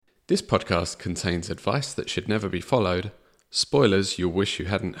This podcast contains advice that should never be followed, spoilers you'll wish you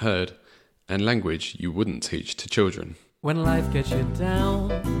hadn't heard, and language you wouldn't teach to children. When life gets you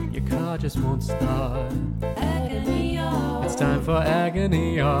down, your car just won't start. Agony Art. It's time for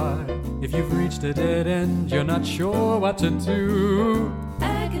Agony Art. If you've reached a dead end, you're not sure what to do.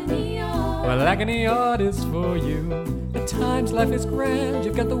 Agony Art. Well, Agony Art is for you. At times life is grand,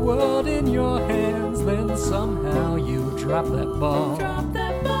 you've got the world in your hands. Then somehow you drop that ball. Drop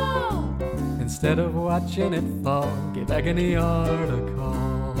that ball. Instead of watching it fall, give Agony Art a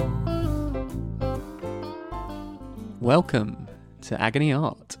call. Welcome to Agony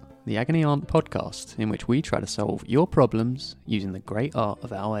Art, the Agony Art podcast in which we try to solve your problems using the great art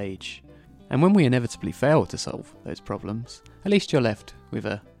of our age. And when we inevitably fail to solve those problems, at least you're left with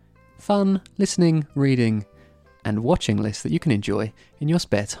a fun listening, reading and watching list that you can enjoy in your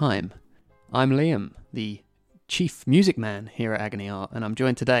spare time. I'm Liam, the chief music man here at Agony Art, and I'm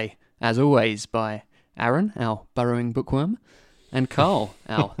joined today, as always, by Aaron, our burrowing bookworm, and Carl,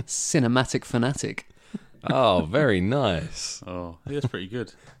 our cinematic fanatic. Oh, very nice. Oh, that's pretty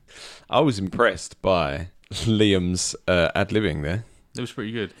good. I was impressed by Liam's ad-libbing there. It was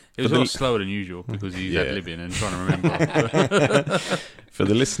pretty good. It was a lot slower than usual because he's ad-libbing and trying to remember. For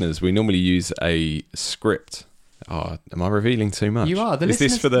the listeners, we normally use a script. Oh, am I revealing too much? You are. The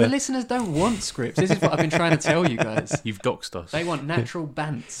listeners don't want scripts. This is what I've been trying to tell you guys. You've doxed us. They want natural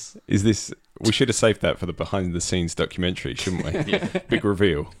bants. Is this... We should have saved that for the behind-the-scenes documentary, shouldn't we? Yeah. Big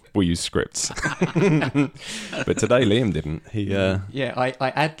reveal. We use scripts. But today, Liam didn't. He. Yeah, I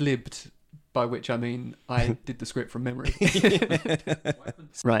ad-libbed, by which I mean I did the script from memory.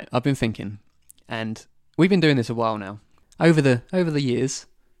 Right, I've been thinking, and we've been doing this a while now. Over the years,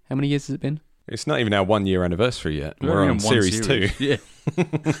 how many years has it been? It's not even our 1 year anniversary yet. We're We're only on series 2. Yeah.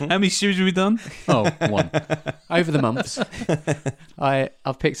 How many series have we done? Oh, one. Over the months,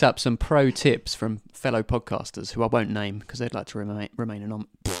 I've picked up some pro tips from fellow podcasters who I won't name because they'd like to remain anonymous.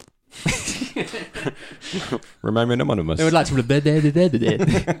 Remain anonymous. They would like to.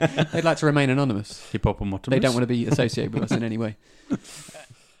 They'd like to remain anonymous. Hippopotamus. They don't want to be associated with us in any way.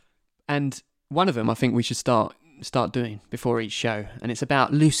 And one of them, I think we should start doing before each show, and it's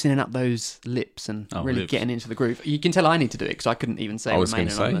about loosening up those lips and really getting into the groove. You can tell I need to do it because I couldn't even say remain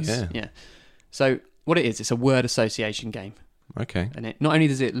anonymous. Yeah. So what it is, it's a word association game. Okay. And it not only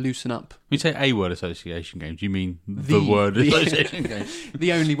does it loosen up. When you say a word association game, do you mean the word association game?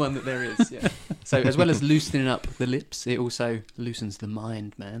 The only one that there is, yeah. So as well as loosening up the lips, it also loosens the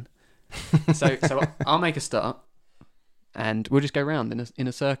mind, man. So I'll make a start, and we'll just go round in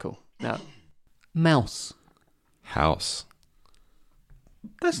a circle. Now, mouse. House.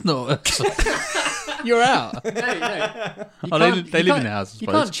 That's not... You're out. No. They live in a house, I suppose. You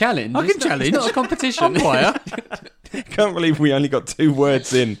can't challenge. I can challenge. It's not a competition. I'm quiet. Can't believe we only got 2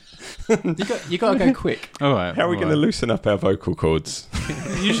 words in. You got to go quick. All right. How are we going to loosen up our vocal cords?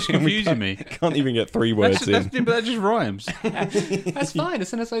 You're just confusing me. Can't even get 3 words in. But that just rhymes. That's fine.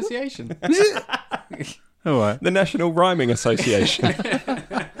 It's an association. All right. The National Rhyming Association.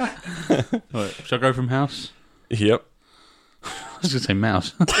 Right. Shall I go from house? Yep. I was going to say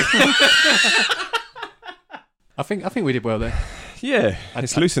mouse. I think we did well there. Yeah,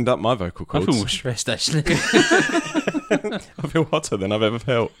 it's loosened up my vocal I cords. feel more stressed, actually. I feel hotter than I've ever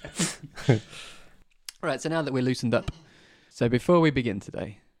felt. Right, so now that we're loosened up. So before we begin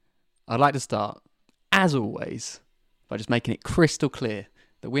today, I'd like to start, as always, by just making it crystal clear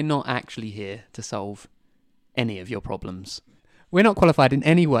that we're not actually here to solve any of your problems. We're not qualified in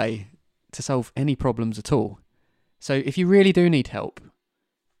any way to solve any problems at all. So if you really do need help,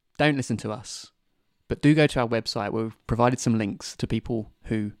 don't listen to us. But do go to our website where we've provided some links to people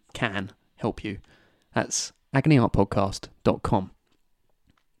who can help you. That's agonyartpodcast.com.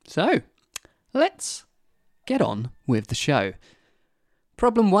 So, let's get on with the show.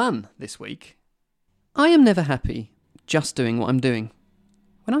 Problem 1 this week. I am never happy just doing what I'm doing.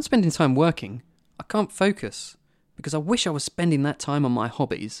 When I'm spending time working, I can't focus because I wish I was spending that time on my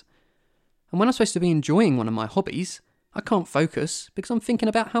hobbies. And when I'm supposed to be enjoying one of my hobbies, I can't focus because I'm thinking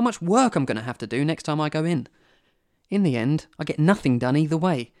about how much work I'm going to have to do next time I go in. In the end, I get nothing done either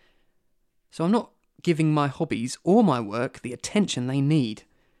way. So I'm not giving my hobbies or my work the attention they need.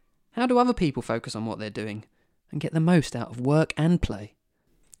 How do other people focus on what they're doing and get the most out of work and play?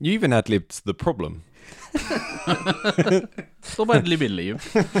 You even ad-libbed the problem. Stop ad-libbing, Liam.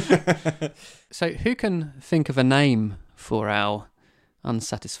 So who can think of a name for our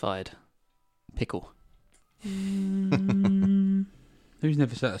unsatisfied pickle? Who's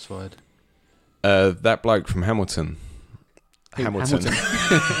never satisfied? That bloke from Hamilton. Hamilton.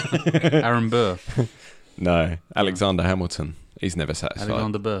 Aaron Burr. No, Alexander Hamilton. He's never satisfied.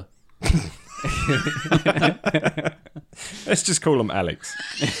 Alexander Burr. Let's just call him Alex.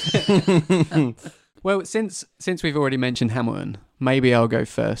 Well, since we've already mentioned Hamilton, maybe I'll go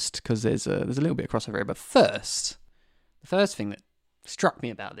first because there's a little bit of crossover here. But first, the first thing that struck me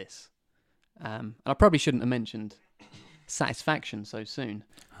about this, and I probably shouldn't have mentioned Satisfaction so soon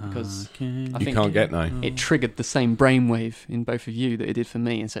because I You think can't get no. it triggered the same brainwave in both of you that it did for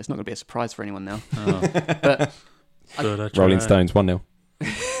me, and so it's not going to be a surprise for anyone now. Oh. But Rolling Stones 1-0.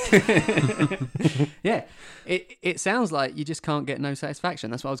 yeah, it sounds like you just can't get no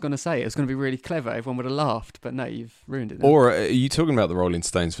satisfaction. That's what I was going to say. It was going to be really clever. Everyone would have laughed, but no, you've ruined it now. Or are you talking about the Rolling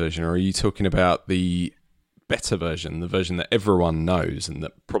Stones version, or are you talking about the better version, the version that everyone knows and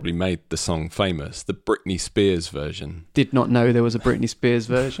that probably made the song famous, the Britney Spears version? Did not know there was a Britney Spears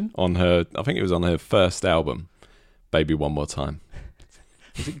version. On her, I think it was on her first album, Baby One More Time.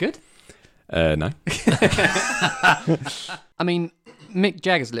 Is it good? No. I mean, Mick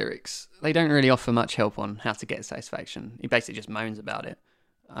Jagger's lyrics, they don't really offer much help on how to get satisfaction. He basically just moans about it.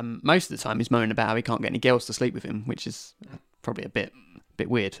 Most of the time he's moaning about how he can't get any girls to sleep with him, which is probably a bit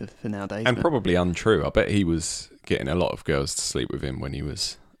weird for nowadays. And but probably untrue. I bet he was getting a lot of girls to sleep with him when he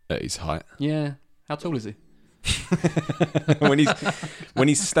was at his height. yeah. How tall is he? when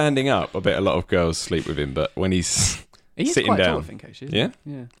he's standing up, I bet a lot of girls sleep with him, but when he's He is sitting quite down, tall, I think, actually. Yeah?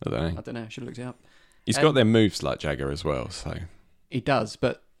 Yeah. I don't know. I don't know. I should have looked it up. He's got them moves like Jagger as well, so He does,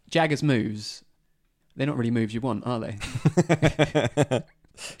 but Jagger's moves, they're not really moves you want, are they?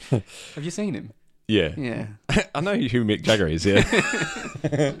 Have you seen him? yeah. Yeah. I know who Mick Jagger is, yeah.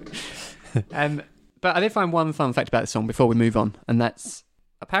 But I did find one fun fact about this song before we move on, and that's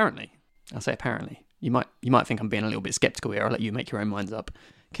apparently, I'll say apparently, you might think I'm being a little bit sceptical here. I'll let you make your own minds up.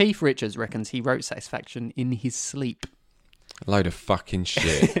 Keith Richards reckons he wrote Satisfaction in his sleep. A load of fucking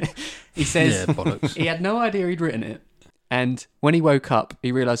shit. He says Yeah, bollocks. he had no idea he'd written it, and when he woke up,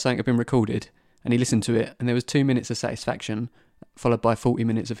 he realised something had been recorded, and he listened to it, and there was 2 minutes of Satisfaction, followed by 40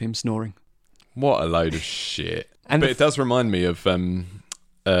 minutes of him snoring. What a load of shit. And But the it does remind me of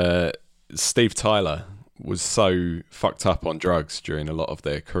Steve Tyler was so fucked up on drugs during a lot of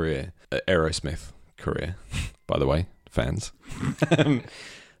their career, Aerosmith career, by the way, fans,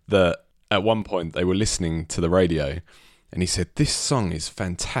 that at one point they were listening to the radio and he said, "This song is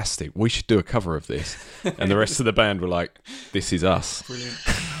fantastic. We should do a cover of this." And the rest of the band were like, "This is us." Brilliant.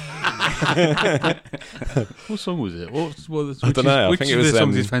 What song was it? I don't know. I think it was the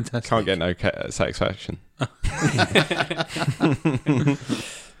songs is fantastic. Can't Get No Satisfaction.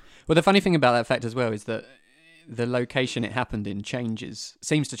 Well, the funny thing about that fact as well is that the location it happened in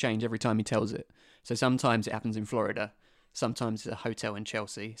seems to change every time he tells it. So sometimes it happens in Florida, sometimes it's a hotel in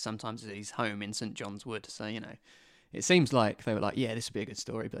Chelsea, sometimes it's his home in St John's Wood. So, you know, it seems like they were like, yeah, this would be a good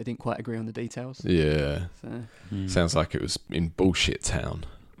story, but they didn't quite agree on the details. Yeah. So. Sounds like it was in Bullshit Town.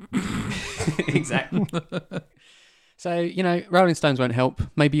 Exactly. So, you know, Rolling Stones won't help.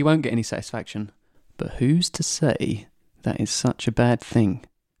 Maybe you won't get any satisfaction. But who's to say that is such a bad thing?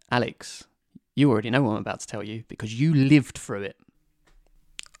 Alex, you already know what I'm about to tell you because you lived through it.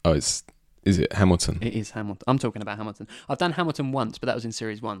 Oh, is it Hamilton? It is Hamilton. I'm talking about Hamilton. I've done Hamilton once, but that was in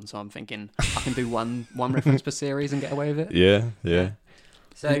series 1, so I'm thinking I can do one reference per series and get away with it. Yeah.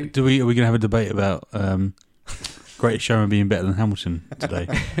 So, Are we going to have a debate about Greatest Showman being better than Hamilton today?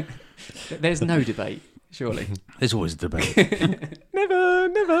 there's no debate, surely. There's always a debate.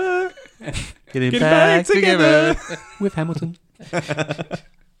 Never. Getting Get back back together. With Hamilton.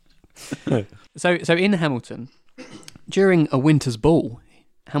 So in Hamilton, during a winter's ball,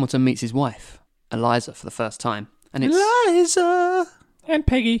 Hamilton meets his wife, Eliza, for the first time. And it's Eliza and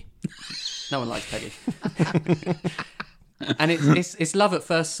Peggy. no one likes Peggy. And it's love at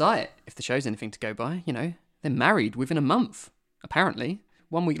first sight, if the show's anything to go by. You know, they're married within a month, apparently.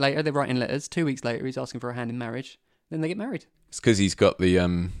 1 week later, they're writing letters. 2 weeks later, he's asking for a hand in marriage. Then they get married. It's because he's got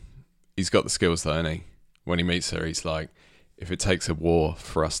the skills though, hasn't he? When he meets her, he's like, "If it takes a war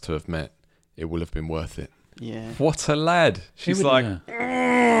for us to have met, it will have been worth it." Yeah. What a lad! She's like,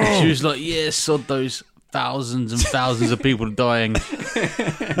 She was like, yeah, sod those thousands and thousands of people dying.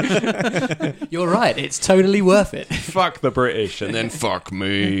 You're right. It's totally worth it. "Fuck the British," and then "Fuck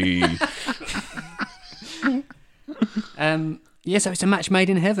me." Yeah, so it's a match made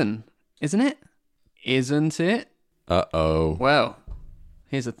in heaven, isn't it? Isn't it? Uh-oh. Well,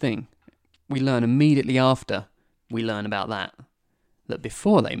 here's the thing. We learn immediately after we learn about that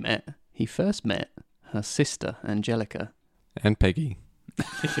before they met, he first met her sister, Angelica. And Peggy.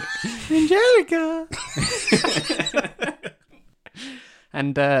 Angelica!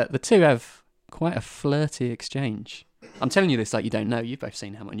 And the two have quite a flirty exchange. I'm telling you this like you don't know. You've both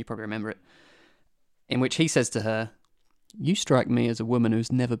seen Hamilton, you probably remember it. In which he says to her, You strike me as a woman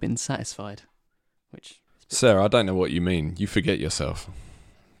who's never been satisfied. Which, Sarah, I don't know what you mean. You forget yourself.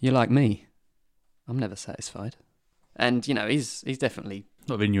 you're like me. I'm never satisfied. And, you know, he's definitely...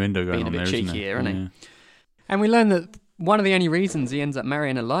 A lot of innuendo going Being a on bit there, cheeky isn't here, there? isn't he? And we learn that one of the only reasons he ends up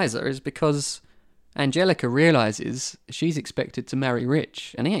marrying Eliza is because Angelica realises she's expected to marry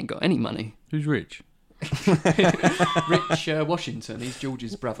Rich, and he ain't got any money. Who's rich? Rich Washington, he's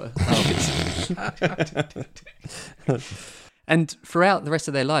George's brother. And throughout the rest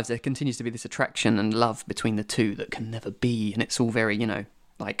of their lives, there continues to be this attraction and love between the two that can never be, and it's all very, you know,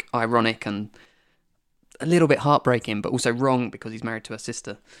 like ironic and a little bit heartbreaking, but also wrong because he's married to her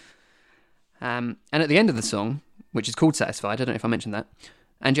sister. And at the end of the song, which is called Satisfied, I don't know if I mentioned that,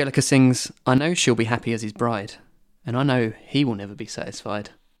 Angelica sings, I know she'll be happy as his bride, and I know he will never be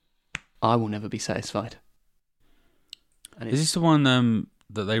satisfied. I will never be satisfied. And Is this the one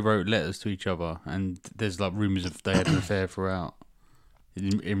that they wrote letters to each other, and there's like rumours of they had an affair throughout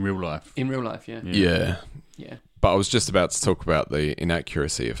in real life? in real life, yeah. Yeah. Yeah. But I was just about to talk about the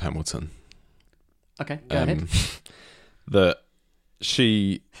inaccuracy of Hamilton. Okay, go ahead. That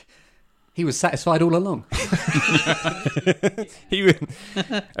she... He was satisfied all along.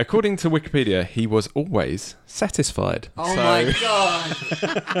 According to Wikipedia, he was always satisfied. Oh my God.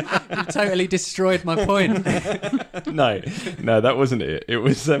 You totally destroyed my point. No, that wasn't it. It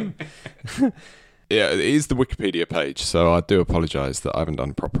was yeah, it is the Wikipedia page, so I do apologise that I haven't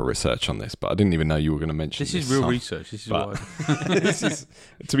done proper research on this, but I didn't even know you were going to mention this. This is real so- research. This is But- why. This is,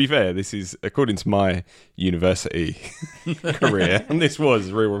 to be fair, this is according to my university career, and this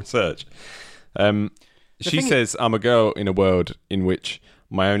was real research. She thing says, "I'm a girl in a world in which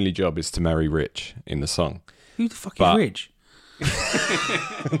my only job is to marry Rich." In the song, Who the fuck But- is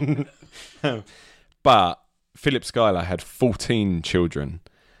rich? but Philip Schuyler had 14 children,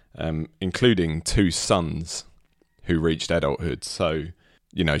 including 2 sons who reached adulthood. So,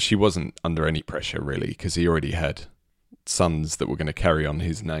 you know, she wasn't under any pressure really, because he already had sons that were going to carry on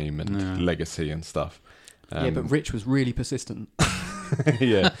his name and legacy and stuff. Yeah, but Rich was really persistent.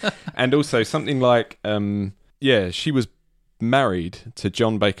 Yeah, and also something like, she was married to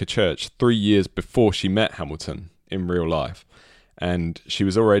John Baker Church 3 years before she met Hamilton in real life, and she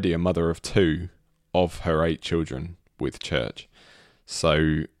was already a mother of 2 of her 8 children with Church.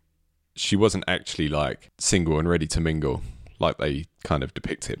 So she wasn't actually like single and ready to mingle like they kind of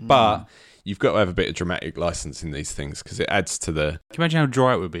depict it. But you've got to have a bit of dramatic license in these things because it adds to the Can you imagine how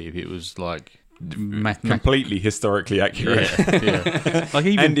dry it would be if it was like completely historically accurate. Yeah. Like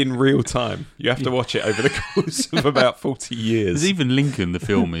even And in real time. You have to watch it over the course of about 40 years. there's even Lincoln, the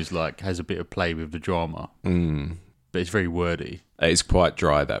film, is like has a bit of play with the drama, Mm. but it's very wordy. It's quite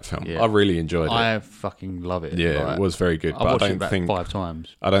dry, that film. Yeah. I really enjoyed it. I fucking love it. Yeah, Like, it was very good. I But I watched it don't about think 5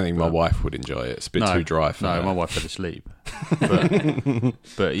 times. I don't think my wife would enjoy it. It's a bit too dry for No, her. my wife fell asleep.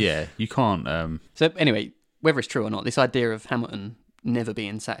 But yeah, you can't. So anyway, whether it's true or not, this idea of Hamilton never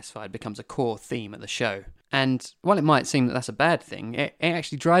being satisfied becomes a core theme of the show. And while it might seem that that's a bad thing, it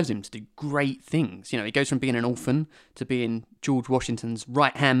actually drives him to do great things. You know, he goes from being an orphan to being George Washington's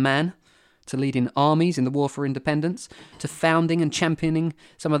right-hand man, to leading armies in the War for Independence, to founding and championing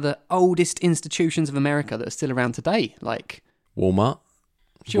some of the oldest institutions of America that are still around today, like Walmart,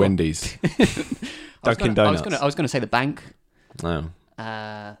 Sure. Wendy's, Dunkin' Donuts. I was going to say the bank. No.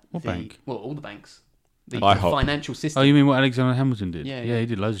 What bank? Well, all the banks. The IHOP. financial system. Oh, you mean what Alexander Hamilton did? Yeah, yeah, yeah. he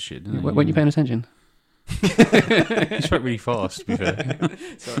did loads of shit. Didn't he? Weren't you paying attention? He spoke really fast. To be fair.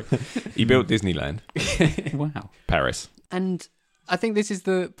 Sorry. He built Disneyland, Wow. Paris. And I think this is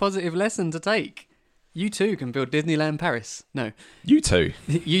the positive lesson to take. You too can build Disneyland Paris. No, You too.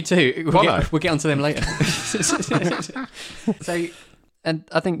 you too. Bono. We'll get onto them later. So, and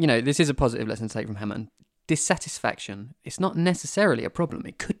I think, you know, this is a positive lesson to take from Hamilton. Dissatisfaction, it's not necessarily a problem.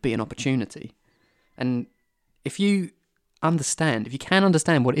 It could be an opportunity. And if you can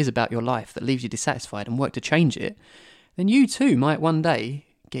understand what it is about your life that leaves you dissatisfied and work to change it, then you too might one day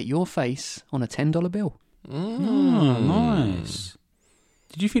get your face on a $10 bill. Oh, nice.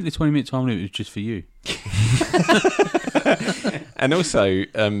 Did you think the 20-minute time limit was just for you? And also,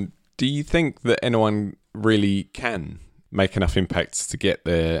 do you think that anyone really can make enough impacts to get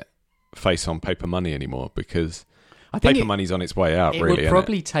their face on paper money anymore? Because I think paper money's on its way out, it really. would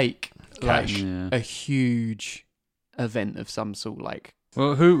probably take like Cash. Yeah. a huge event of some sort, like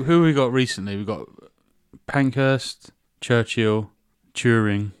Well, who we got recently? We got Pankhurst, Churchill,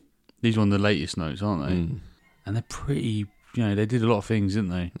 Turing. These are on the latest notes, aren't they? Mm. And they're pretty. You know, they did a lot of things, didn't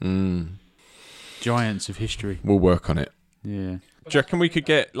they? Mm. Giants of history. We'll work on it. Yeah. Do you reckon we could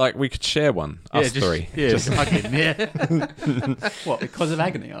get, like, we could share one? Us three. Yeah, Just- fucking, yeah. What, because of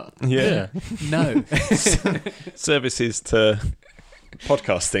agony art? yeah. No. Services to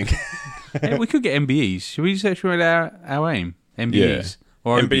podcasting. Yeah, we could get MBEs. Should we search for our aim? MBEs.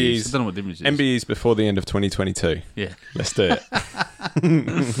 Or MBEs. MBEs. I don't know what the difference is. MBEs before the end of 2022. Yeah. Let's do it.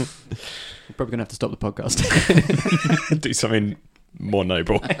 We're probably going to have to stop the podcast. Do something more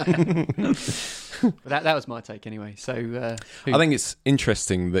noble. But that was my take anyway. So I think it's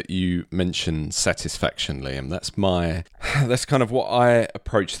interesting that you mention satisfaction, Liam. That's kind of what I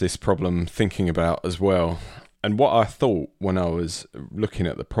approach this problem thinking about as well. And what I thought when I was looking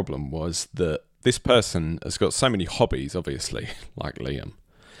at the problem was that this person has got so many hobbies, obviously, like Liam.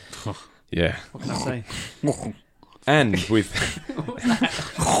 Yeah. what can I say? And with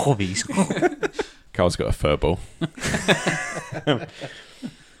Hobbies. Carl's got a fur ball.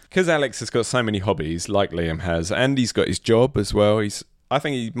 Because Alex has got so many hobbies, like Liam has, and he's got his job as well. I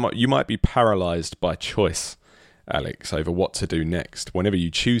think you might be paralysed by choice, Alex, over what to do next. Whenever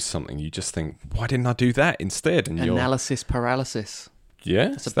you choose something, you just think, why didn't I do that instead? And Analysis paralysis. yeah,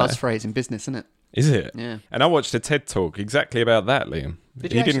 That's a buzz phrase in business, isn't it? Is it? Yeah. And I watched a TED talk exactly about that, Liam.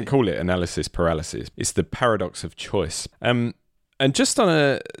 Did He you didn't actually? call it analysis paralysis. It's the paradox of choice. And just on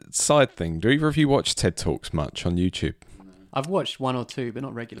a side thing, do either of you watch TED talks much on YouTube? I've watched one or two, but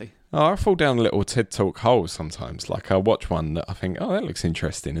not regularly. Oh, I fall down a little TED talk hole sometimes. Like I watch one that I think, oh, that looks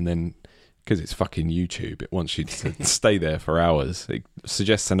interesting, and then because it's fucking YouTube, it wants you to stay there for hours. It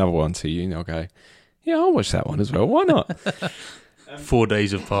suggests another one to you, and I'll go, yeah, I'll watch that one as well. Why not? 4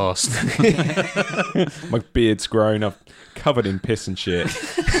 days have passed. My beard's grown. I'm covered in piss and shit.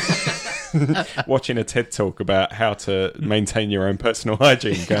 Watching a TED talk about how to maintain your own personal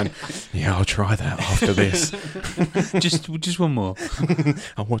hygiene, going, yeah, I'll try that after this. just one more.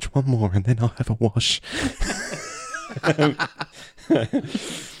 I'll watch one more and then I'll have a wash.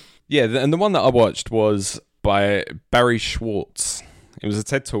 Yeah, and the one that I watched was by Barry Schwartz. It was a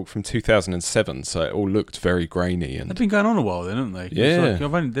TED talk from 2007, so it all looked very grainy. They've And been going on a while then, haven't they? Yeah.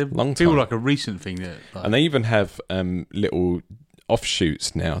 They Long feel time. like a recent thing. they even have little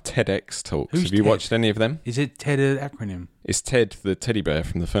offshoots now, TEDx talks. Who's Have you TED? watched any of them? Is it TED an acronym? It's Ted, the teddy bear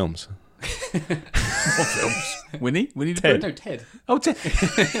from the films. What films? Winnie the Ted. Pooh? No, Ted. Oh, Ted.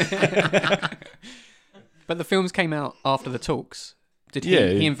 But the films came out after the talks. Did he? Yeah,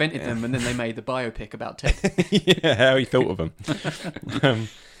 He invented them, and then they made the biopic about Ted. Yeah, how he thought of them.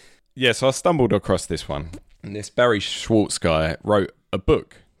 Yeah, so I stumbled across this one. And this Barry Schwartz guy wrote a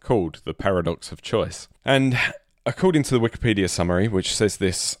book called The Paradox of Choice. And according to the Wikipedia summary, which says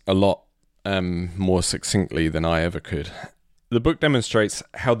this a lot more succinctly than I ever could, the book demonstrates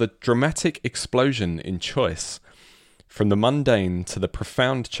how the dramatic explosion in choice, from the mundane to the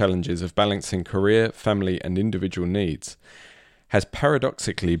profound challenges of balancing career, family, and individual needs, has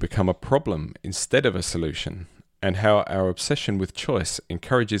paradoxically become a problem instead of a solution, and how our obsession with choice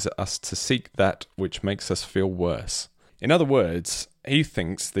encourages us to seek that which makes us feel worse. In other words, he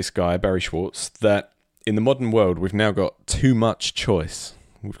thinks, this guy, Barry Schwartz, that in the modern world we've now got too much choice.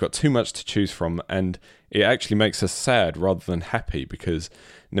 We've got too much to choose from, and it actually makes us sad rather than happy, because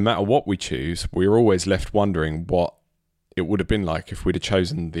no matter what we choose, we're always left wondering what it would have been like if we'd have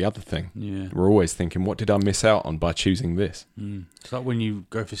chosen the other thing. Yeah. We're always thinking, what did I miss out on by choosing this? It's like when you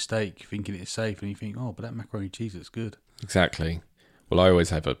go for steak thinking it's safe and you think, oh, but that macaroni and cheese looks good. Exactly. Well, I always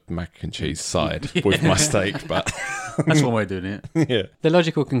have a mac and cheese side with my steak, but That's one way of doing it. yeah. The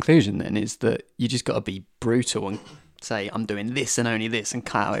logical conclusion then is that you just got to be brutal and say, I'm doing this and only this, and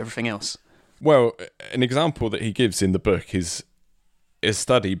cut out everything else. Well, an example that he gives in the book is a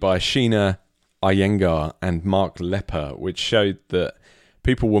study by Sheena Iyengar and Mark Lepper, which showed that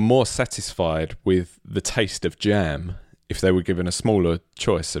people were more satisfied with the taste of jam if they were given a smaller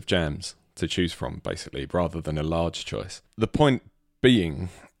choice of jams to choose from, basically, rather than a large choice. The point being,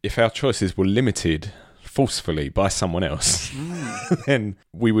 if our choices were limited forcefully by someone else, then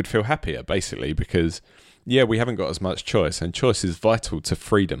we would feel happier, basically, because, yeah, we haven't got as much choice, and choice is vital to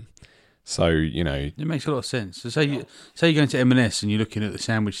freedom. So, you know, It makes a lot of sense. So say you're going to M&S and you're looking at the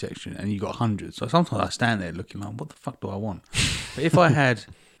sandwich section and you've got hundreds. So sometimes I stand there looking like, what the fuck do I want? But if I had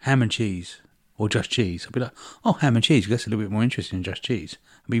ham and cheese or just cheese, I'd be like, oh, ham and cheese, 'cause that's a little bit more interesting than just cheese.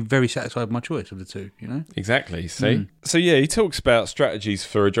 I'd be very satisfied with my choice of the two, you know? exactly. See? So, yeah, he talks about strategies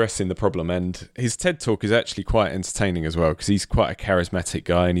for addressing the problem, and his TED talk is actually quite entertaining as well, because he's quite a charismatic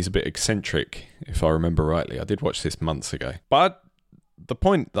guy and he's a bit eccentric, if I remember rightly. I did watch this months ago. But the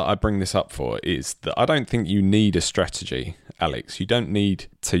point that I bring this up for is that I don't think you need a strategy, Alex. You don't need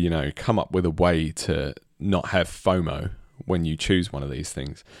to, you know, come up with a way to not have FOMO when you choose one of these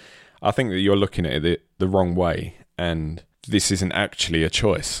things. I think that you're looking at it the wrong way. And this isn't actually a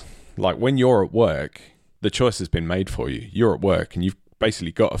choice. Like when you're at work, the choice has been made for you. You're at work and you've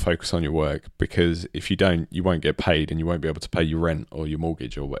basically got to focus on your work, because if you don't, you won't get paid and you won't be able to pay your rent or your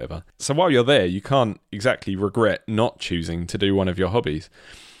mortgage or whatever. So while you're there, you can't exactly regret not choosing to do one of your hobbies.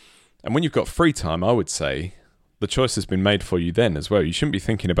 And when you've got free time, I would say the choice has been made for you then as well. You shouldn't be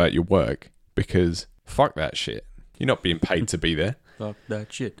thinking about your work, because fuck that shit. You're not being paid to be there. Fuck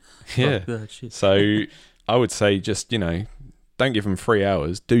that shit. Yeah. Fuck that shit. So I would say just, don't give them 3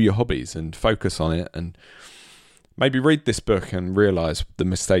 hours. Do your hobbies and focus on it, and maybe read this book and realise the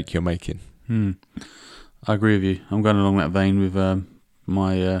mistake you're making. I agree with you. I'm going along that vein with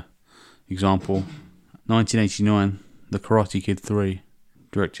my example. 1989, The Karate Kid 3,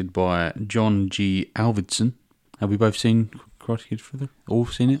 directed by John G. Alvidson. Have we both seen Karate Kid 3? All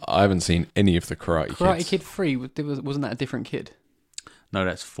seen it? I haven't seen any of the Karate Kids. Kid 3, wasn't that a different kid? No,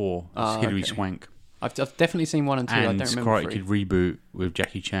 that's 4. It's Oh, Hilary okay. Swank. I've definitely seen 1 and 2. I And don't remember Karate 3. Kid reboot with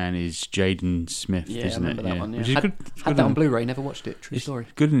Jackie Chan is Jaden Smith, Yeah, isn't I remember it? that one. Yeah. Which is Had, good. had that on Blu-ray. Never watched it. True It's story.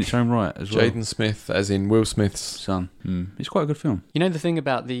 good in its own right as well. Jaden Smith, as in Will Smith's. Son. It's quite a good film. You know the thing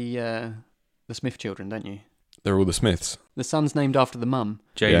about the Smith children, don't you? They're all the Smiths. The son's named after the mum,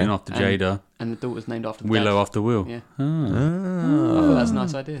 Jaden Yeah. after And- Jada, and the daughter's named after the Willow dad. after Will. Yeah. Ah. I thought that's a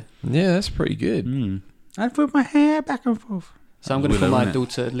nice idea. Yeah, that's pretty good. I put my hair back and forth. So I'm That going to was call my Willow,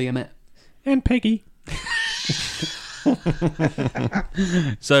 daughter Liamette. And Peggy.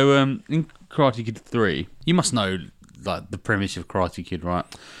 So, in Karate Kid 3, you must know like the premise of Karate Kid, right?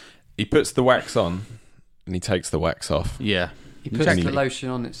 He puts the wax on and he takes the wax off, Yeah, He puts Exactly. the lotion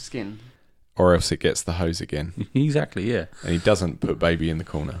on its skin. or else it gets the hose again. exactly. Yeah, And he doesn't put baby in the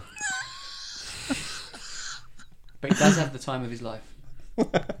corner. But he does have the time of his life.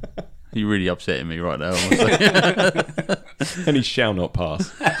 you're really upsetting me right now. honestly. And he shall not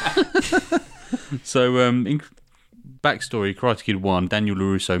pass. So, in backstory, Karate Kid 1, Daniel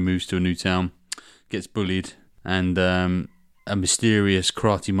LaRusso moves to a new town, gets bullied, and a mysterious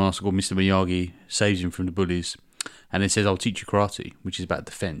karate master called Mr. Miyagi saves him from the bullies, and then says, "I'll teach you karate," which is about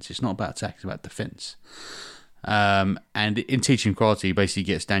defense. It's not about attack; it's about defense. And in teaching karate, he basically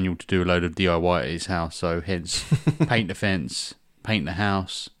gets Daniel to do a load of DIY at his house. So, hence, paint the fence, paint the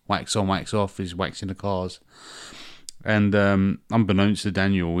house, wax on, wax off. Is waxing the cars. And unbeknownst to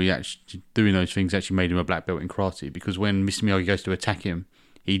Daniel, we actually doing those things actually made him a black belt in karate, because when Mr. Miyagi goes to attack him,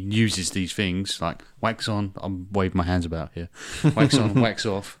 he uses these things like wax on. I'm waving my hands about here. Wax on, wax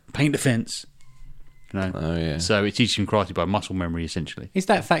off, paint the fence. Oh, yeah. So it teaches him karate by muscle memory, essentially. Is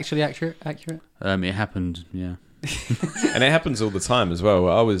that factually accurate? It happened, yeah. And it happens all the time as well.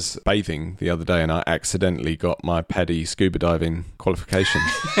 I was bathing the other day and I accidentally got my PADI scuba diving qualification.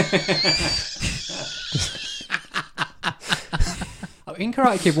 In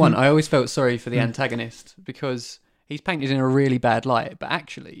Karate Kid 1, I always felt sorry for the antagonist because he's painted in a really bad light, but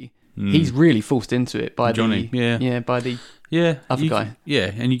actually he's really forced into it by Johnny, by the Yeah, Other guy.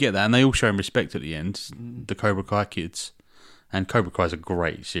 Yeah, and you get that, and they all show him respect at the end. The Cobra Kai kids, and Cobra Kai is a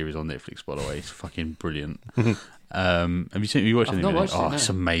great series on Netflix, by the way. It's fucking brilliant. Have you watched I've any not of it? watched it, Oh, no. it's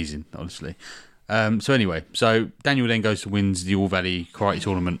amazing, honestly. So anyway, so Daniel then goes to wins the All Valley Karate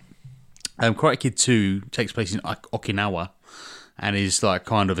Tournament. Karate Kid 2 takes place in Okinawa, and is like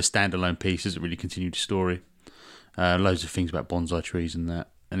kind of a standalone piece. Doesn't really continue the story. Loads of things about bonsai trees and that.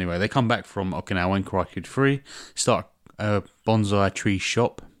 Anyway, they come back from Okinawa in Karate Kid 3, start a bonsai tree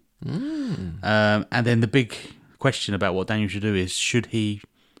shop. And then the big question about what Daniel should do is, should he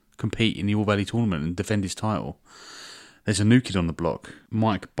compete in the All Valley tournament and defend his title? There's a new kid on the block,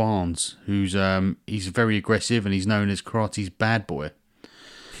 Mike Barnes, who's he's very aggressive and he's known as karate's bad boy.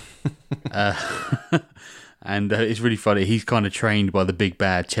 And it's really funny. He's kind of trained by the big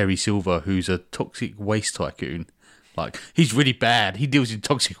bad Terry Silver, who's a toxic waste tycoon. Like, he's really bad. He deals in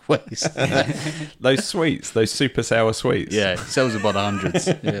toxic waste. Those sweets, those super sour sweets. Yeah, sells them by the hundreds.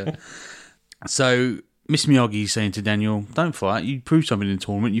 Yeah. So Miss Miyagi's saying to Daniel, "Don't fight. You proved something in the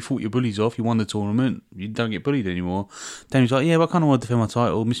tournament. You fought your bullies off. You won the tournament. You don't get bullied anymore." Daniel's like, "Yeah, but I kind of want to defend my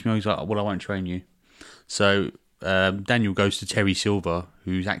title." Miss Miyagi's like, "Well, I won't train you." So Daniel goes to Terry Silver,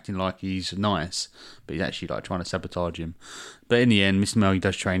 who's acting like he's nice, but he's actually like trying to sabotage him. But in the end, Mr. Miyagi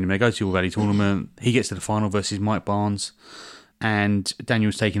does train him. They go to the All Valley tournament. He gets to the final versus Mike Barnes, and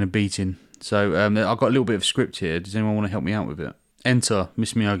Daniel's taking a beating. So I've got a little bit of script here. Does anyone want to help me out with it? Enter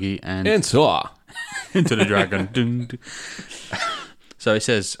Miss Miyagi and Enter. Into the Dragon. Dun, dun. So it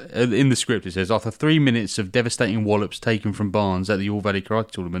says, in the script, it says, after 3 minutes of devastating wallops taken from Barnes at the All Valley Karate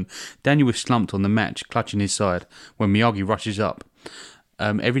Tournament, Daniel was slumped on the match, clutching his side, when Miyagi rushes up.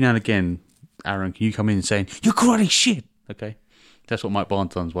 Every now and again, Aaron, can you come in and saying, "You're karate shit"? Okay. That's what Mike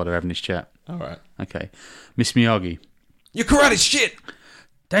Barnes does while they're having this chat. All right. Okay. Miss Miyagi, Your karate's shit!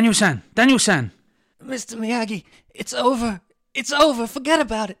 Daniel-san! Daniel-san! Mr. Miyagi, it's over. It's over. Forget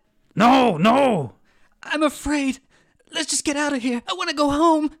about it. No! I'm afraid. Let's just get out of here. I want to go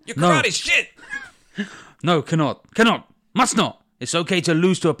home. Your No. karate's shit! No, cannot, must not. It's okay to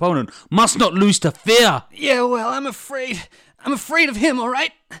lose to opponent, must not lose to fear. Yeah, well, I'm afraid. I'm afraid of him, all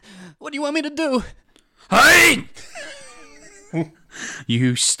right? What do you want me to do? Hey!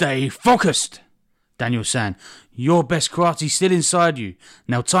 You stay focused. Daniel-san, your best karate's still inside you.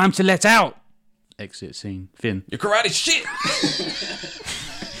 Now time to let out. Exit scene. Finn. Your karate's shit!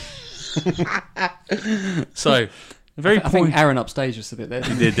 So, very I think Aaron upstaged us a bit there.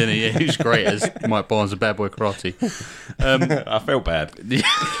 He did, didn't he? Yeah, he was great as Mike Barnes, a bad boy karate. I felt bad.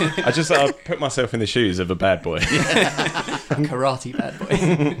 I put myself in the shoes of a bad boy. Karate bad boy.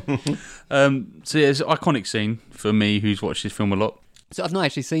 So yeah, it's an iconic scene for me, who's watched this film a lot. So I've not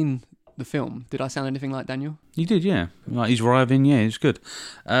actually seen the film. Did I sound anything like Daniel? You did, yeah. Like he's arriving, yeah, it's good.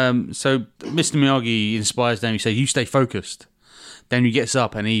 So Mr. Miyagi inspires Daniel. He says, "You stay focused." Daniel gets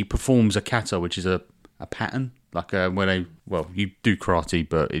up and he performs a kata, which is a pattern, like where you do karate,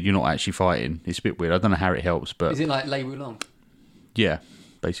 but you're not actually fighting. It's a bit weird. I don't know how it helps, but Is it like Lei Wulong? yeah,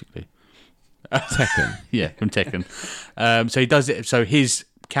 basically. Tekken. Yeah, from Tekken. So he does it. So his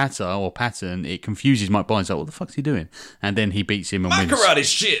kata or pattern, it confuses Mike Barnes. Like, what the fuck's he doing? And then he beats him and My wins. karate's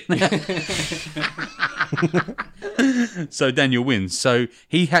shit! So Daniel wins. So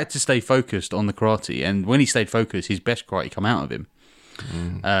he had to stay focused on the karate, and when he stayed focused, his best karate come out of him,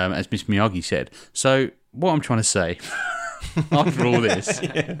 as Mr. Miyagi said. So what I'm trying to say, after all this,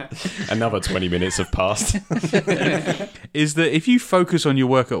 Another 20 minutes have passed. is that if you focus on your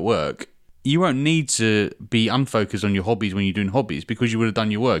work at work, you won't need to be unfocused on your hobbies when you're doing hobbies, because you would have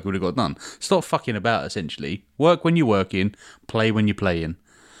done your work, you would have got it done. Stop fucking about, essentially. Work when you're working, play when you're playing.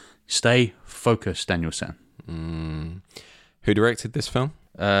 Stay focused, Daniel-san. Who directed this film?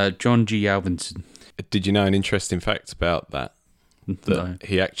 John G. Alvinson. Did you know an interesting fact about that? That No.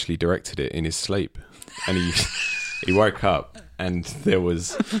 he actually directed it in his sleep. And he woke up and there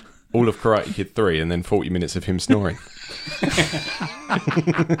was all of Karate Kid 3 and then 40 minutes of him snoring.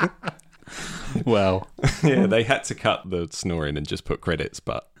 Well, Yeah, they had to cut the snoring and just put credits,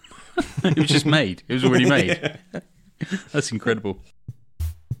 but it was just made. It was already made. That's incredible.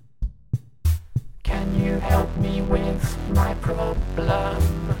 Can you help me with my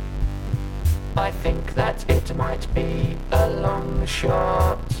problem? I think that it might be a long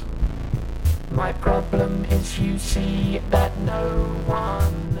shot. My problem is, you see, that no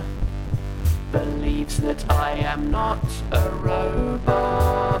one believes that I am not a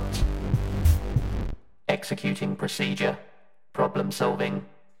robot. Executing procedure. Problem solving.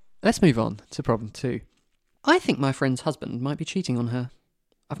 Let's move on to problem 2. I think my friend's husband might be cheating on her.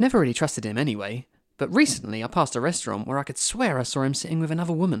 I've never really trusted him anyway, but recently I passed a restaurant where I could swear I saw him sitting with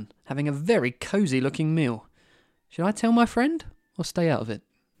another woman, having a very cosy looking meal. Should I tell my friend, or stay out of it?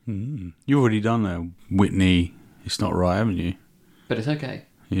 You've already done that, Whitney. It's not right, haven't you? But it's okay.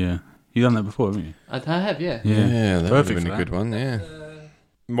 Yeah. You've done that before, haven't you? I have, yeah. yeah, that would have Perfect been for a that. good one, yeah.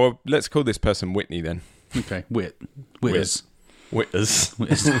 Well, let's call this person Whitney then. Okay. Whitters. Whitters.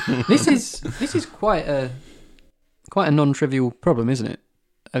 This is quite a non-trivial problem, isn't it?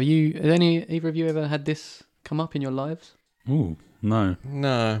 Have either of you ever had this come up in your lives? Ooh, no.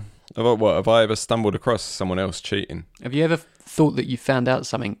 No. Have I ever stumbled across someone else cheating? Have you ever thought that you found out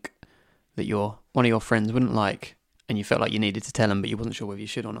something that one of your friends wouldn't like, and you felt like you needed to tell them, but you wasn't sure whether you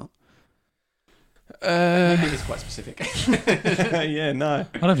should or not? Maybe it's quite specific. Yeah, no.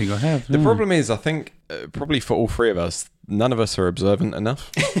 I don't think I have. The no. problem is, I think, probably for all three of us, none of us are observant enough.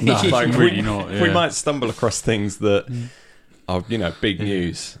 No, Like, really not. We Yeah. might stumble across things that are, big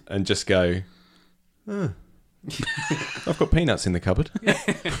news and just go, "Oh, I've got peanuts in the cupboard.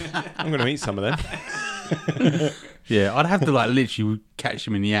 I'm going to eat some of them." Yeah, I'd have to literally catch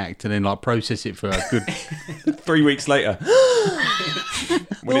him in the act and then process it for a good. 3 weeks later.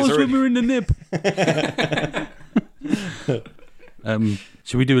 when it's already... in the nib.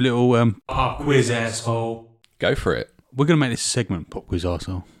 Should we do a little pop quiz, asshole? Go for it. We're going to make this a segment, pop quiz,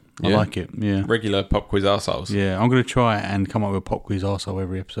 arsehole. I Yeah. like it, yeah. Regular pop quiz arseholes. Yeah, I'm going to try and come up with a pop quiz arsehole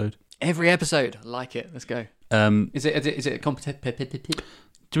every episode. Every episode, I like it. Let's go. Is it a competitive?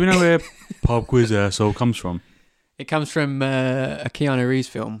 Do we know where pop quiz asshole comes from? It comes from a Keanu Reeves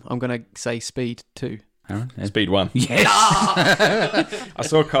film. I'm going to say Speed 2. Aaron? Speed 1. Yes! I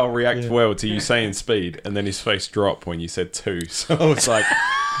saw Carl react well to you saying speed and then his face drop when you said 2. So I was like,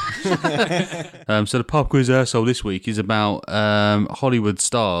 So the pop quiz arsehole this week is about Hollywood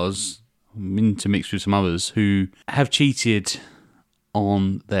stars, intermixed with some others, who have cheated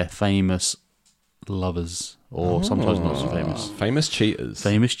on their famous lovers or sometimes not so famous. Famous cheaters.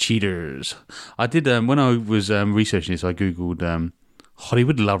 Famous cheaters. I did when I was researching this. I googled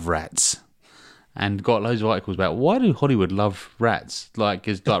Hollywood love rats, and got loads of articles about why do Hollywood love rats, like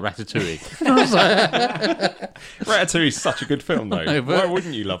Ratatouille. I was like, Ratatouille is such a good film, though. No, but- Why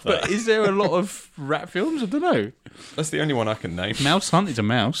wouldn't you love that? but is there a lot of rat films? I don't know. That's the only one I can name. Mouse Hunt is a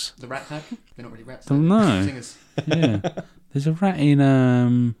mouse. The Rat Pack? They're not really rats. Don't know. Singers. Yeah. There's a rat in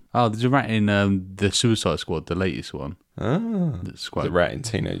there's a rat in the Suicide Squad, the latest one. Ah, That's quite the rat in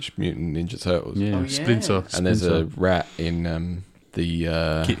Teenage Mutant Ninja Turtles. Yeah, Oh, yeah. Splinter. And there's a Splinter. rat in the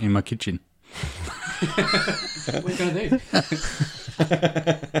In my kitchen. What are you going to do?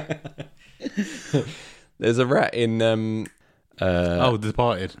 there's a rat in The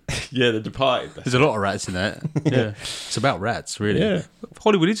Departed. yeah, The Departed. There's a lot of rats in that. Yeah, it's about rats, really. Yeah.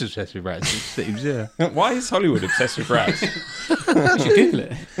 Hollywood is obsessed with rats. It seems, yeah. Why is Hollywood obsessed with rats? You should Google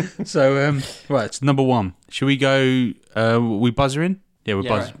it. So, right, it's number one. Should we go? We buzzer in? Yeah, we're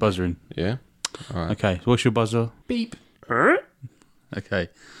Yeah, right. buzzering. Yeah. All right. Okay, so what's your buzzer? Beep. Okay,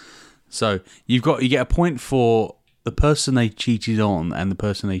 so you get a point for the person they cheated on and the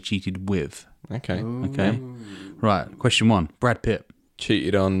person they cheated with. Okay. Okay, right. Question one: Brad Pitt.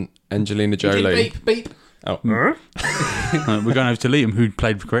 Cheated on Angelina You did Jolie. beep, beep. Oh. We're going over to Liam, who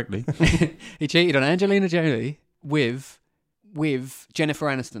played correctly. He cheated on Angelina Jolie with Jennifer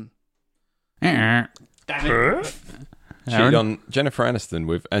Aniston. Damn Cheated Aaron? on Jennifer Aniston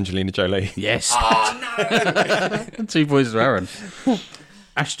with Angelina Jolie. Yes. 2 points to Aaron.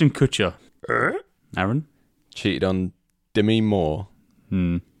 Ashton Kutcher. Aaron. Cheated on Demi Moore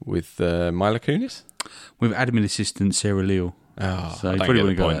with Mila Kunis. With admin assistant Sarah Leal. Oh, So I you don't probably get wouldn't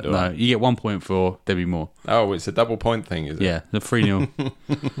the go point, there. do I? No, you get 1 point for Debbie Moore. Oh, it's a double point thing, is it? Yeah, the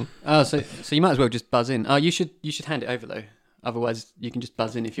 3-0. Oh, so you might as well just buzz in. Oh, you should hand it over though. Otherwise, you can just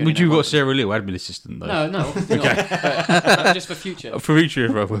buzz in if you. Would you only got have Sarah Leal, admin assistant, though? one. No, obviously not. But just for future. For future,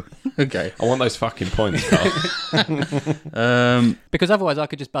 if I will. Okay. I want those fucking points, Carl. Because otherwise, I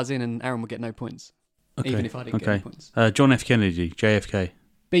could just buzz in and Aaron would get no points, even if I didn't get any Okay. points. John F. Kennedy, JFK.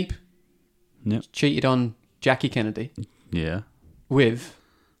 Beep. Yep. Cheated on Jackie Kennedy Yeah. with.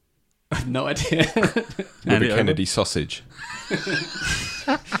 No idea. With Hand a it Kennedy sausage.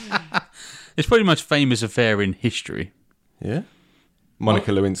 It's probably the most famous affair in history. Yeah.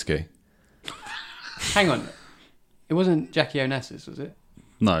 Monica Lewinsky. Hang on. It wasn't Jackie Onassis, was it?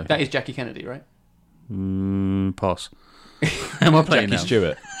 No. That is Jackie Kennedy, right? Pass. Am I playing Jackie now?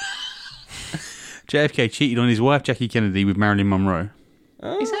 Stewart. JFK cheated on his wife, Jackie Kennedy, with Marilyn Monroe.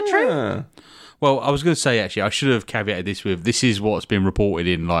 Is that true? Well, I was going to say, actually, I should have caveated this with, this is what's been reported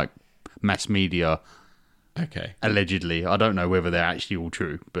in, like, mass media, Okay. allegedly. I don't know whether they're actually all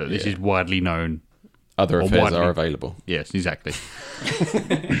true, but this is widely known. Other Or affairs widely- are available. Yes, exactly.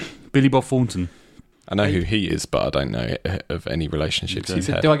 Billy Bob Thornton. I know who he is, but I don't know of any relationships he's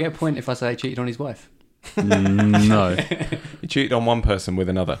So had. do I get a point if I say I cheated on his wife? No. He cheated on one person with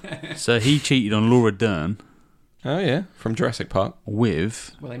another. So he cheated on Laura Dern Oh, yeah. From Jurassic Park.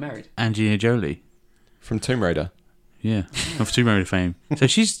 with Were they married? Angelina Jolie. From Tomb Raider. Yeah, of Tomb Raider fame. So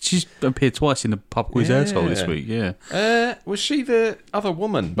she's appeared twice in the Pub Quiz Asshole this week, yeah. Was she the other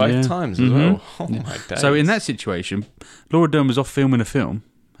woman both Yeah. times as well? Oh, my days. So in that situation, Laura Dern was off filming a film,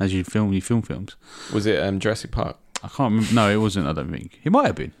 as you film films. Was it Jurassic Park? I can't remember. No, it wasn't, I don't think. It might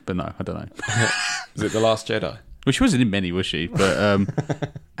have been, but no, I don't know. Was it The Last Jedi? Well, she wasn't in many, was she? But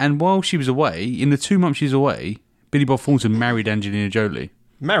and while she was away, in the 2 months she was away, Billy Bob Thornton married Angelina Jolie.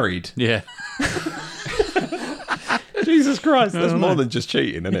 Married? Yeah. Jesus Christ, that's more than just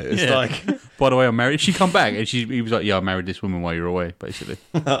cheating, isn't it? It's Yeah. like... By the way, I'm married. She come back and he was like, yeah, I married this woman while you were away, basically.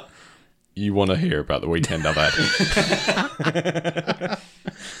 You want to hear about the weekend I've had.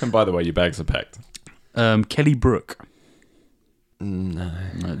 And by the way, your bags are packed. Kelly Brook. No.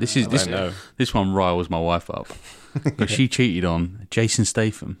 No, this know. this one riles my wife up. Because she cheated on Jason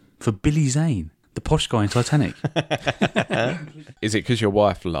Statham for Billy Zane, the posh guy in Titanic. Is it because your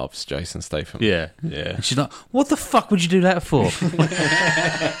wife loves Jason Statham? Yeah. Yeah. And she's like, what the fuck would you do that for?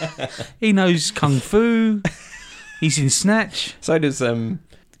 He knows Kung Fu. He's in Snatch. So does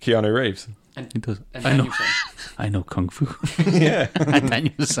Keanu Reeves. He does. And I know. Danielson. I know Kung Fu. Yeah. And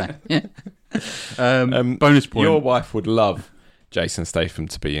Daniel San. Yeah. Bonus point. Your wife would love Jason Statham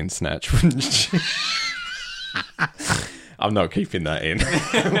to be in Snatch, wouldn't she? I'm not keeping that in.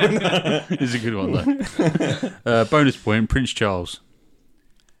 It's a good one, though. Bonus point, Prince Charles.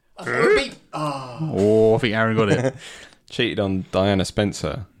 Beep. Oh, Oh, I think Aaron got it. Cheated on Diana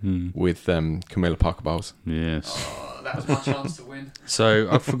Spencer with Camilla Parker Bowles. Yes. that was my chance to win. So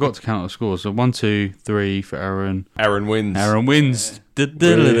I forgot to count the scores. So 1, 2, 3 for Aaron. Aaron wins. Aaron wins.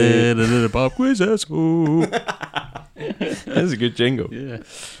 Pop quiz asshole. That's a good jingle. Yeah.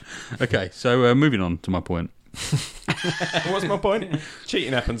 Okay, so moving on to my point. What's my point?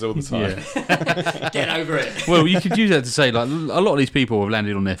 Cheating happens all the time. Yeah. Get over it. Well, you could use that to say, like, a lot of these people have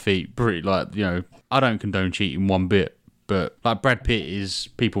landed on their feet pretty, like, you know, I don't condone cheating one bit, but, like, Brad Pitt is,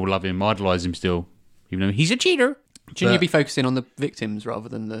 people love him, idolise him still, even though he's a cheater. Shouldn't you be focusing on the victims rather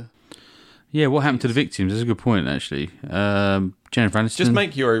than the... Yeah, what happened to the victims? That's a good point, actually. Jennifer Aniston. Just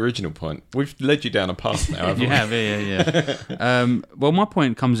make your original point. We've led you down a path now, haven't You we? have, yeah. Well, my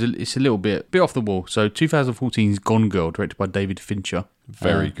point comes, it's a little bit off the wall. So 2014's Gone Girl, directed by David Fincher.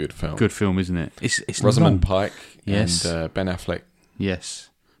 Very good film. Good film, isn't it? It's Rosamund long. Pike Yes. and Ben Affleck, Yes.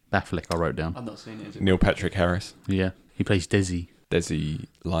 Baffleck, I wrote down. I've not seen it. Neil Patrick Harris, Yeah. He plays Desi. Desi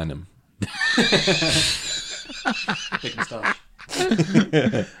Lynam. Big moustache.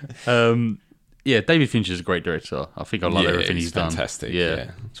 Yeah, David Fincher's a great director. I think I love everything he's done. Fantastic. Yeah.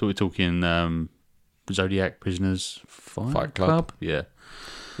 Yeah. So we're talking Zodiac, Prisoners, Fight Club. Yeah.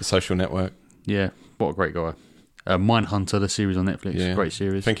 The Social Network. Yeah. What a great guy. Mindhunter, the series on Netflix. Yeah. Great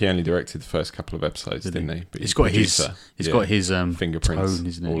series. I think he only directed the first couple of episodes, didn't he? But It's he's got producer. his Yeah. got his fingerprints tone,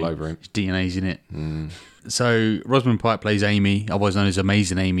 isn't it? all over him. His DNA's in it. So Rosamund Pike plays Amy, otherwise known as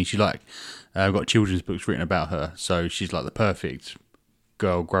Amazing Amy. She's like got children's books written about her, so she's like the perfect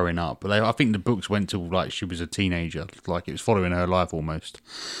girl growing up. But I think the books went till like she was a teenager, like it was following her life almost.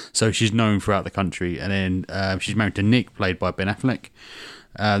 So she's known throughout the country, and then she's married to Nick, played by Ben Affleck.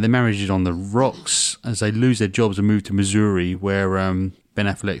 Their marriage is on the rocks as they lose their jobs and move to Missouri, where Ben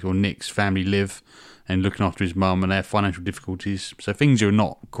Affleck or Nick's family live, and looking after his mum, and they have financial difficulties. So things are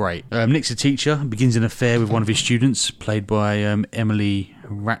not great. Nick's a teacher, begins an affair with one of his students, played by Emily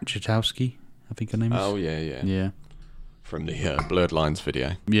Ratajkowski, I think her name is. Oh, yeah. Yeah. From the Blurred Lines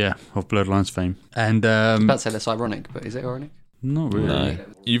video. Yeah, of Blurred Lines fame. And About to say that's ironic, but is it ironic? not really. No.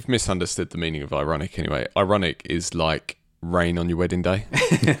 You've misunderstood the meaning of ironic anyway. Ironic is like rain on your wedding day.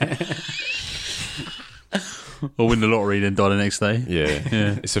 Or win the lottery, then die the next day. Yeah.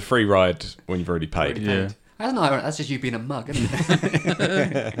 Yeah. It's a free ride when you've already paid. Yeah. That's not ironic. That's just you being a mug, isn't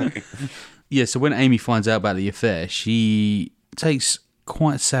it? Yeah, so when Amy finds out about the affair, she takes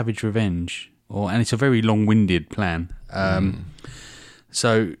quite savage revenge, and it's a very long-winded plan.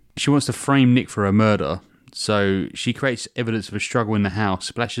 So she wants to frame Nick for a murder. So she creates evidence of a struggle in the house,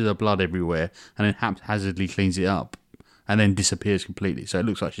 splashes her blood everywhere, and then haphazardly cleans it up, and then disappears completely. So it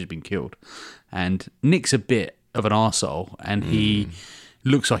looks like she's been killed. And Nick's a bit of an arsehole, and he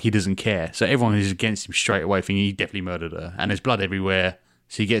looks like he doesn't care. So everyone is against him straight away, thinking he definitely murdered her. And there's blood everywhere,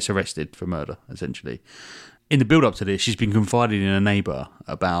 so he gets arrested for murder, essentially. In the build-up to this, she's been confiding in a neighbour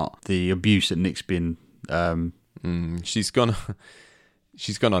about the abuse that Nick's been... She's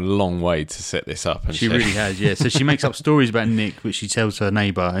gone a long way to set this up. And She really has, yeah. So she makes up stories about Nick, which she tells her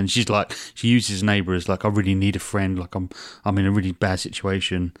neighbour, and she's like, she uses neighbour as like, I really need a friend, like I'm in a really bad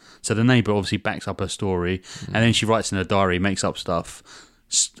situation. So the neighbour obviously backs up her story, and then she writes in her diary, makes up stuff,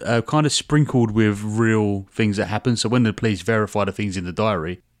 kind of sprinkled with real things that happen. So when the police verify the things in the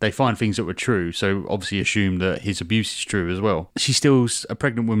diary, they find things that were true, so obviously assume that his abuse is true as well. She steals a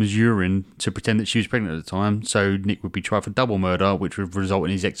pregnant woman's urine to pretend that she was pregnant at the time, so Nick would be tried for double murder, which would result in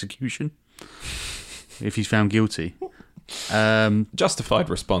his execution if he's found guilty.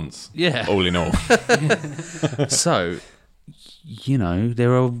 Justified response. Yeah. All in all. So, you know,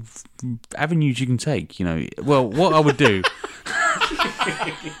 there are avenues you can take, you know. Well, what I would do...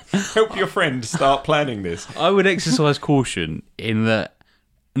 Help your friend start planning this. I would exercise caution in that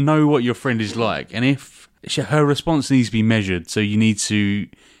know what your friend is like, and if her response needs to be measured, so you need to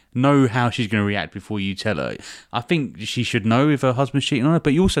know how she's going to react before you tell her. I think she should know if her husband's cheating on her,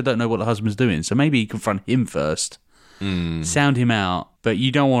 but you also don't know what the husband's doing, so maybe confront him first, sound him out, but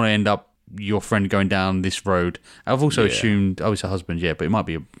you don't want to end up your friend going down this road. I've also assumed, it's her husband, yeah, but it might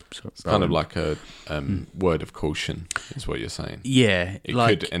be It's kind of like a word of caution, is what you're saying. Yeah, It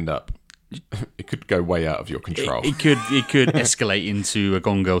like, could end up... It could go way out of your control. It could escalate into a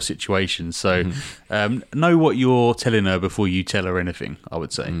Gone Girl situation. So know what you're telling her before you tell her anything, I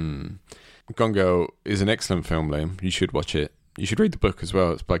would say. Gone Girl is an excellent film, Liam. You should watch it. You should read the book as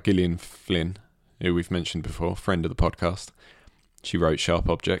well. It's by Gillian Flynn, who we've mentioned before, friend of the podcast. She wrote Sharp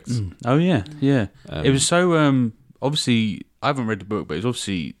Objects. Oh, yeah. It was so... obviously, I haven't read the book, but it's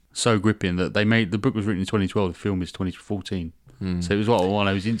obviously so gripping that they made... The book was written in 2012, the film is 2014. So it was one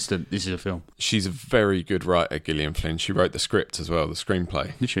of those instant, this is a film. She's a very good writer, Gillian Flynn. She wrote the script as well, the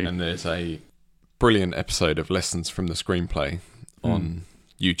screenplay. Did she? And there's a brilliant episode of Lessons from the Screenplay on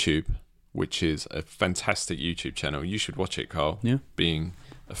YouTube, which is a fantastic YouTube channel. You should watch it, Carl. Yeah. Being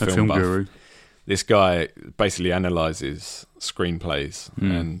a A film film buff. guru. this guy basically analyzes screenplays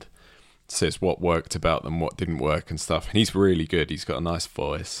and says what worked about them, what didn't work and stuff. And he's really good. He's got a nice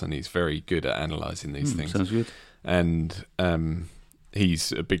voice and he's very good at analysing these things. Sounds good. And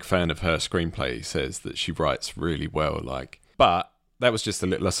he's a big fan of her screenplay. He says that she writes really well. But that was just a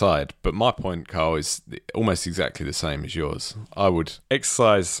little aside. But my point, Carl, is almost exactly the same as yours. I would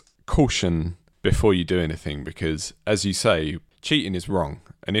exercise caution before you do anything because, as you say, cheating is wrong.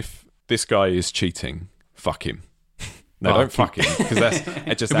 And if this guy is cheating, fuck him. No, don't fuck him, because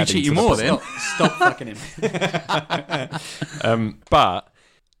that's just He'll be cheating more then. Stop fucking him. But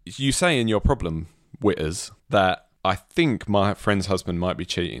you say in your problem, Witters, that I think my friend's husband might be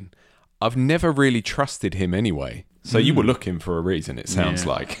cheating. I've never really trusted him anyway. So you were looking for a reason, it sounds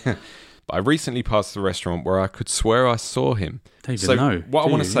like. But I recently passed the restaurant where I could swear I saw him. Don't even So know. what I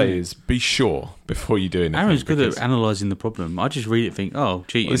Do want to you? say is be sure before you do anything. Aaron's good because- at analysing the problem. I just read it and think, oh,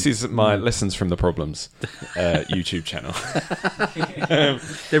 cheating. This is my Lessons from the Problems YouTube channel.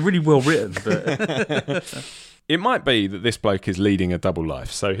 They're really well written, but It might be that this bloke is leading a double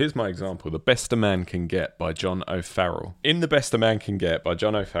life. So here's my example. The Best a Man Can Get by John O'Farrell. In The Best a Man Can Get by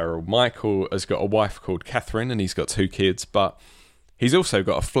John O'Farrell, Michael has got a wife called Catherine and he's got 2 kids, but he's also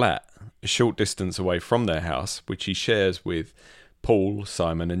got a flat a short distance away from their house, which he shares with Paul,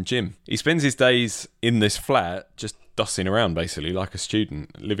 Simon and Jim. He spends his days in this flat just dossing around basically like a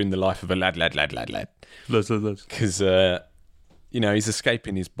student, living the life of a lad. Loads. Because, he's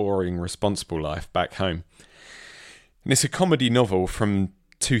escaping his boring, responsible life back home. And it's a comedy novel from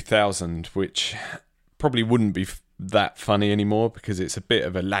 2000, which probably wouldn't be that funny anymore because it's a bit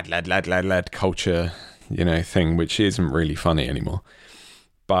of a lad culture, thing, which isn't really funny anymore.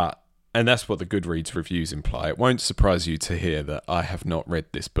 And that's what the Goodreads reviews imply. It won't surprise you to hear that I have not read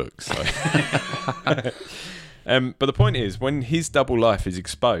this book. So. But the point is, when his double life is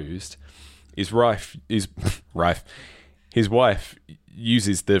exposed, his wife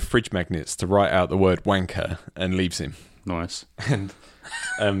uses the fridge magnets to write out the word wanker and leaves him. Nice.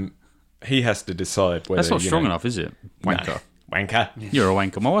 And he has to decide whether... That's not strong enough, is it? Wanker. No. Wanker. You're a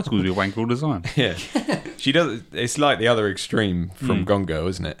wanker. My wife calls you a wanker all the time. Yeah. She does. It's like the other extreme from Gone Girl,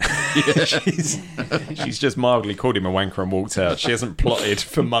 isn't it? She's just mildly called him a wanker and walked out. She hasn't plotted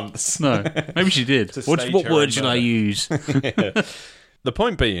for months. No, maybe she did. To What stage her word own should I murder. use? The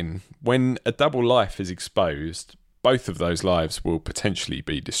point being, when a double life is exposed, both of those lives will potentially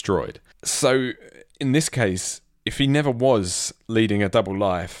be destroyed. So, in this case, if he never was leading a double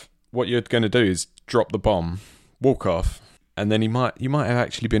life, what you're going to do is drop the bomb, walk off, and then you might have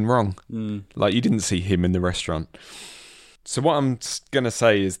actually been wrong. Like you didn't see him in the restaurant. So what I'm going to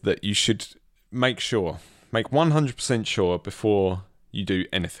say is that you should make 100% sure before you do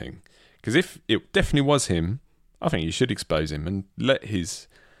anything. Because if it definitely was him, I think you should expose him and let his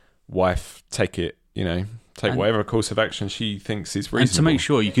wife take whatever course of action she thinks is reasonable. And to make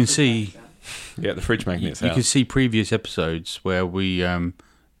sure, you can see Get the fridge magnets you out. can see previous episodes where we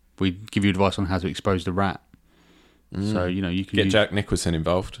give you advice on how to expose the rat. So you can Get use, Jack Nicholson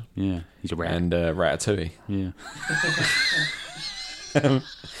involved Yeah, he's a rat. and Ratatouille. Yeah.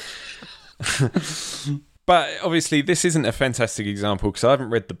 But obviously, this isn't a fantastic example because I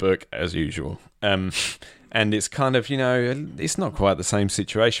haven't read the book as usual. And it's kind of, it's not quite the same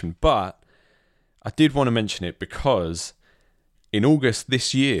situation. But I did want to mention it because in August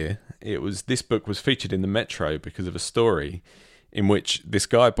this year, this book was featured in the Metro because of a story in which this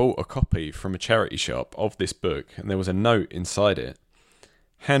guy bought a copy from a charity shop of this book, and there was a note inside it,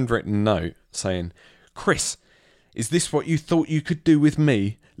 handwritten note saying, "Chris, is this what you thought you could do with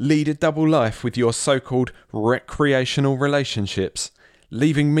me? Lead a double life with your so-called recreational relationships,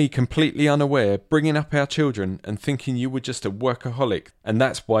 leaving me completely unaware, bringing up our children and thinking you were just a workaholic, and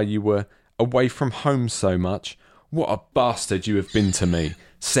that's why you were away from home so much? What a bastard you have been to me,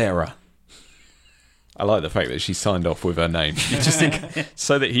 Sarah." I like the fact that she signed off with her name, just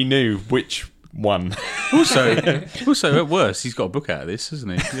so that he knew which one. Also, at worst, he's got a book out of this,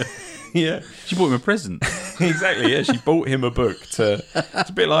 hasn't he? Yeah, She bought him a present. exactly. Yeah, she bought him a book to. It's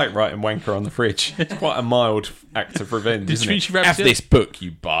a bit like writing wanker on the fridge. It's quite a mild act of revenge. Did Isn't she it? wrap Have it this book,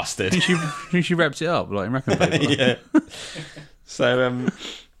 you bastard. She wraps it up like in wrapping paper. Yeah. So,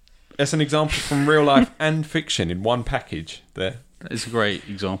 it's an example from real life and fiction in one package. There. It's a great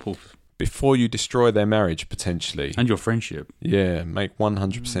example. Before you destroy their marriage, potentially. And your friendship. Yeah, make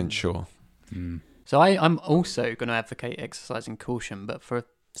 100% sure. So I'm also going to advocate exercising caution, but for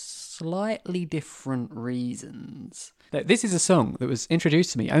slightly different reasons. This is a song that was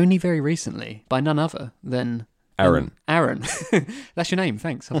introduced to me only very recently by none other than Aaron. Aaron. That's your name,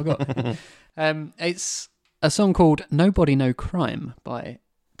 thanks. I forgot. It's a song called Nobody No Crime by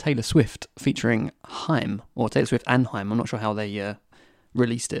Taylor Swift featuring Haim, or Taylor Swift and Haim. I'm not sure how they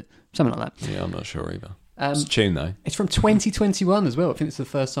released it. Something like that. Yeah, I'm not sure either. It's a tune though. It's from 2021 as well. I think it's the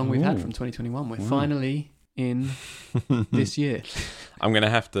first song we've had Ooh. from 2021. We're finally in this year. I'm going to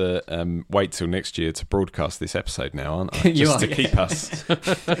have to wait till next year to broadcast this episode now, aren't I? You Just are, to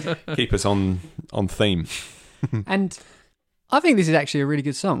keep us on theme. And I think this is actually a really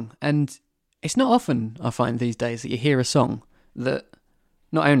good song. And it's not often, I find these days, that you hear a song that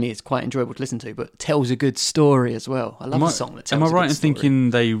not only is quite enjoyable to listen to, but tells a good story as well. I love a song that tells Am I a right good in story. thinking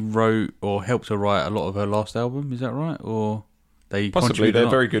they wrote or helped her write a lot of her last album? Is that right? Or they Possibly, contributed a they're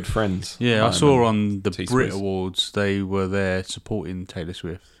lot? very good friends. Yeah, I Haim saw and on the T-Swiss. Brit Awards they were there supporting Taylor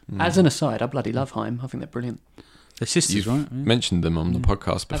Swift. As an aside, I bloody love Haim. I think they're brilliant. They're sisters, You've right? Yeah. mentioned them on the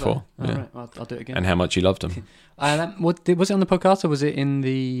podcast Have before. I? Yeah. All right, I'll do it again. And how much you loved them Was it on the podcast or was it in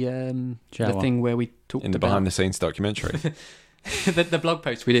the Shower. thing where we talked in the about behind the scenes documentary. the blog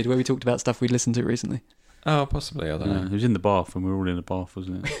post we did where we talked about stuff we'd listened to recently? Oh, possibly. I don't Yeah, it was in the bath, and we were all in the bath,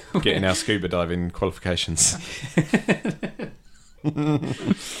 wasn't it? know. Getting our scuba diving qualifications.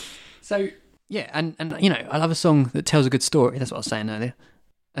 So yeah, and you know, I love a song that tells a good story. That's what I was saying earlier.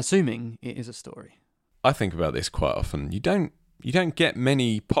 Assuming it is a story. I think about this quite often. You don't get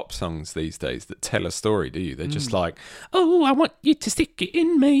many pop songs these days that tell a story, do you? They're just like, oh, I want you to stick it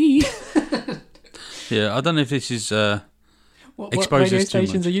in me. Yeah, I don't know if this is. What Expose radio us too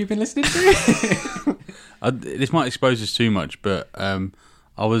stations much. have you been listening to? This might expose us too much, but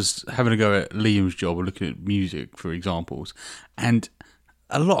I was having a go at Liam's job or looking at music for examples, and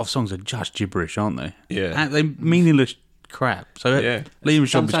a lot of songs are just gibberish, aren't they? Yeah. And they're meaningless crap. So Yeah.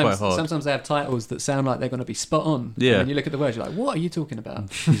 Liam's job is quite hard. Sometimes they have titles that sound like they're going to be spot on. Yeah. And when you look at the words, you're like, what are you talking about?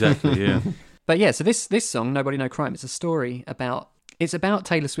 Exactly, yeah. But yeah, so this song, Nobody No Crime, it's a story about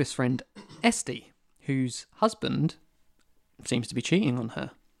Taylor Swift's friend Esty, whose husband seems to be cheating on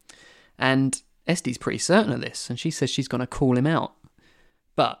her. And Esty's pretty certain of this, and she says she's going to call him out.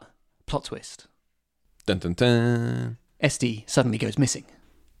 But, plot twist, Dun, dun, dun. Esty suddenly goes missing.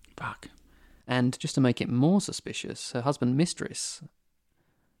 Fuck. And just to make it more suspicious, her husband, Mistress,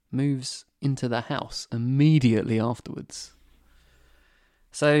 moves into the house immediately afterwards.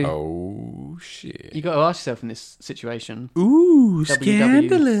 So Oh, shit. you got to ask yourself in this situation. Ooh, WW.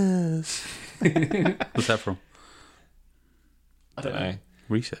 scandalous. What's that from? I don't know.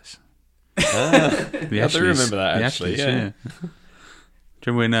 Recess. Ah, The I do remember that, The actually, Ashleys, yeah.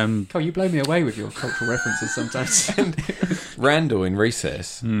 Do you remember when Cole, you blow me away with your cultural references sometimes. Randall in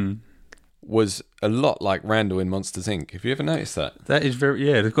Recess Hmm. was a lot like Randall in Monsters Inc. Have you ever noticed that? that is very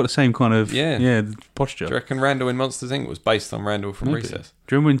they've got the same kind of posture. Do you reckon Randall in Monsters Inc. was based on Randall from Maybe. Recess?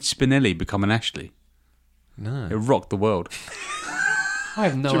 Do you remember when Spinelli become an Ashley? No. It rocked the world. I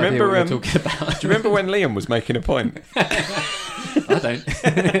have no Do you idea what remember, you're talking about. Do you remember when Liam was making a point? I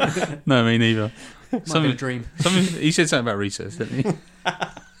don't. No, me neither. Might be a dream. He said something about recess, didn't he?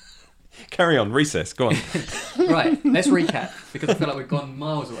 Carry on, Recess, go on. Right, let's recap because I feel like we've gone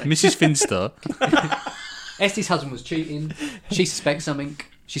miles away. Mrs. Finster. Esty's husband was cheating. She suspects something.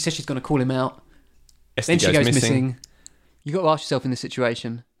 She says she's going to call him out. Esty Then she goes missing. You got to ask yourself in this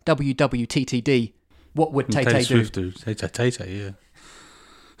situation: WWTTD. What would Tay Taylor Tay do? Swift do. Tay, yeah.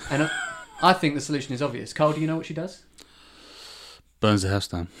 And I think the solution is obvious. Cole, do you know what she does? Burns the house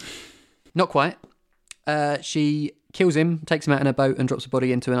down. Not quite. She kills him, takes him out in a boat, and drops the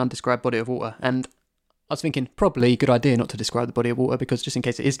body into an undescribed body of water. And I was thinking, probably a good idea not to describe the body of water because just in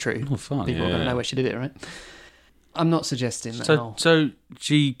case it is true, Oh, fuck. people are going to know where she did it, right? I'm not suggesting that. So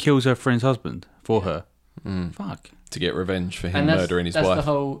she kills her friend's husband for her. Mm. Fuck. To get revenge for him and that's, murdering his that's wife. the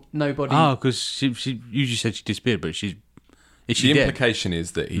whole nobody. Oh, because she usually said she disappeared, but is she The dead? implication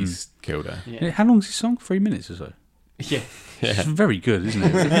is that he's killed her. Yeah. How long is this song? 3 minutes or so. Yeah. It's very good, isn't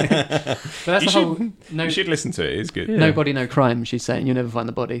it? But that's You the whole no, You should listen to it, it's good. Yeah. nobody, no crime, she's saying. You'll never find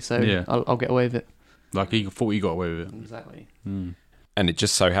the body, so Yeah. I'll get away with it. Like he thought he got away with it. Exactly. Mm. And it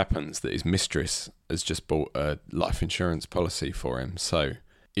just so happens that his mistress has just bought a life insurance policy for him. So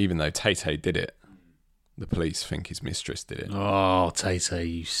even though Tay-Tay did it, the police think his mistress did it. Oh, Tay-Tay,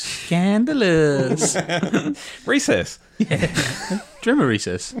 you scandalous. Recess. Do you remember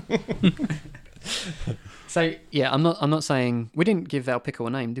Recess? So yeah, I'm not saying we didn't give our pickle a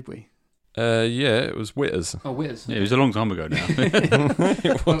name, did we? Yeah, it was Witters. Oh, Wiz. Yeah, it was a long time ago now.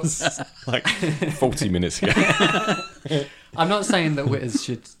 It was like 40 minutes ago. I'm not saying that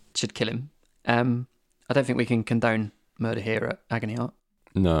Witters should kill him. I don't think we can condone murder here at Agony Art,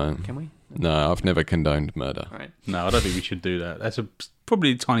 No, can we? no, I've never condoned murder. All right. No, I don't think we should do that. That's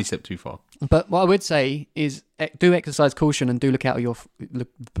probably a tiny step too far. But what I would say is do exercise caution and do look out of your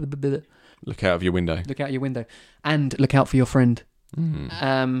Look out of your window. look out your window and look out for your friend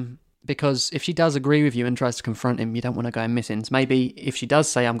Because if she does agree with you and tries to confront him, you don't want to go missing. So maybe if she does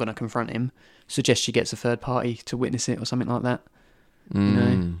say, I'm going to confront him, suggest she gets a third party to witness it or something like that. You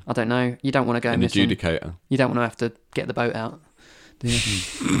know, I don't know. You don't want to go An missing. adjudicator. You don't want to have to get the boat out. Do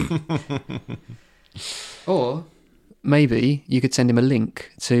you? Or maybe you could send him a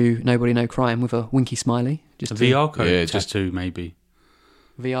link to Nobody No Crime with a winky smiley. Just A to- VR code Yeah, tattoo, maybe.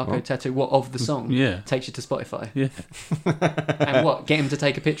 VR code tattoo. What, of the song? Yeah. Takes you to Spotify. Yeah. And what? Get him to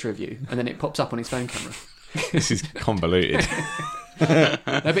take a picture of you, and then it pops up on his phone camera. This is convoluted. No,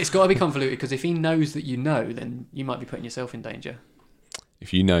 but it's got to be convoluted because if he knows that you know, then you might be putting yourself in danger.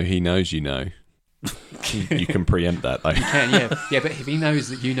 If you know he knows you know, you can preempt that though. You can, yeah, but if he knows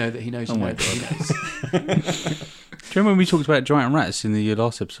that you know that he knows you Oh know my that he knows. Do you remember when we talked about giant rats in the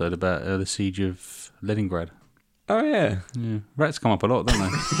last episode about the siege of Leningrad? Oh yeah. Yeah. Rats come up a lot,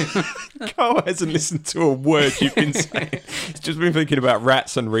 don't they? Carl hasn't listened to a word you've been saying. He's just been thinking about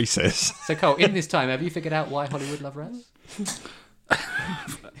rats and recess. So, Cole, in this time, have you figured out why Hollywood love rats?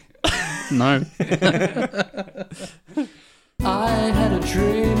 No. I had a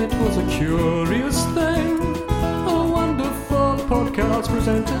dream, it was a curious thing. A wonderful podcast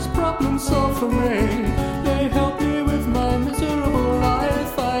presenters problem solve for me. They helped me with my miserable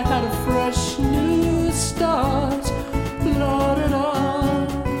life. I had a fresh new start. La-da-da.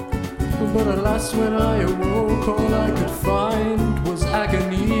 But alas, when I awoke, all I could find was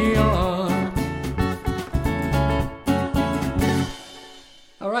agony.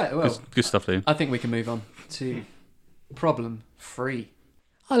 All right, well, Good stuff, Liam. I think we can move on to problem free.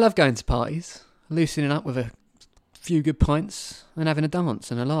 I love going to parties, loosening up with a few good pints, and having a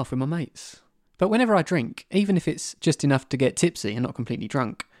dance and a laugh with my mates. But whenever I drink, even if it's just enough to get tipsy and not completely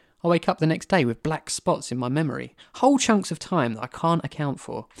drunk, I wake up the next day with black spots in my memory, whole chunks of time that I can't account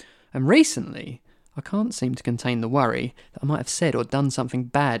for. And recently, I can't seem to contain the worry that I might have said or done something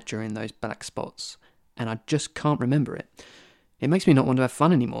bad during those black spots, and I just can't remember it. It makes me not want to have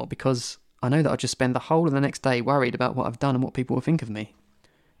fun anymore because I know that I'll just spend the whole of the next day worried about what I've done and what people will think of me.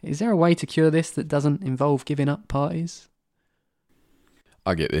 Is there a way to cure this that doesn't involve giving up parties?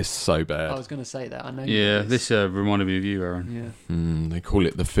 I get this so bad. I was going to say that. I know. you Yeah, do this reminded me of you, Aaron. Yeah. They call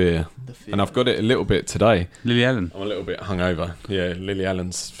it the fear. The fear. And I've got it a little bit today. Lily Allen. I'm a little bit hungover. Yeah, Lily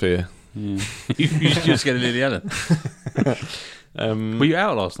Allen's fear. Yeah. you should just get a Lily Allen. Were you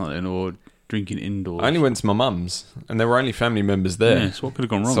out last night then, or drinking indoors? I only went to my mum's, and there were only family members there. Yeah, so what could have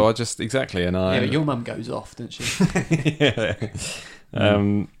gone wrong? So I just exactly, and I Yeah, but your mum goes off, doesn't she? yeah.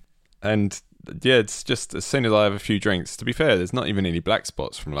 And yeah, it's just as soon as I have a few drinks. To be fair, there's not even any black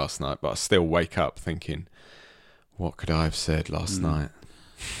spots from last night, but I still wake up thinking, what could I have said last night?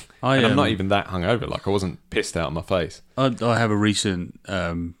 And I'm not even that hungover. Like, I wasn't pissed out of my face. I have a recent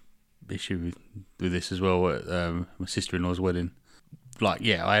issue with this as well at my sister-in-law's wedding. Like,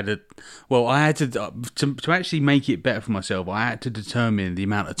 yeah, I had to actually make it better for myself. I had to determine the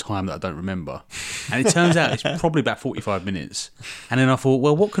amount of time that I don't remember, and it turns out it's probably about 45 minutes. And then I thought,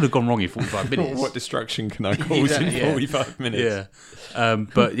 well, what could have gone wrong in 45 minutes? What destruction can I cause in 45 minutes? Yeah,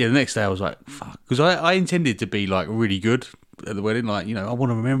 but yeah, the next day I was like, fuck, because I intended to be like really good at the wedding, like, you know, I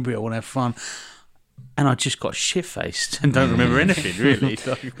want to remember it, I want to have fun. And I just got shit-faced and don't remember anything, really.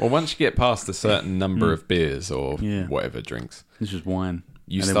 Well, once you get past a certain number of beers or Yeah. whatever drinks, This was wine.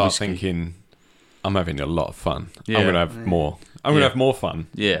 you and then start whiskey. thinking, I'm having a lot of fun. Yeah. I'm going to have more. I'm going to Yeah. have more fun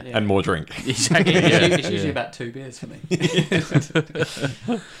Yeah, and more drink. exactly. It's Yeah, usually yeah. about 2 beers for me.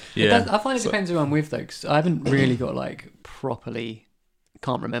 Yeah. I find it depends who I'm with, though, because I haven't really got, like, properly...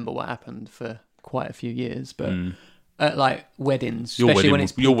 Can't remember what happened for quite a few years, but at, like, weddings, Your especially wedding, when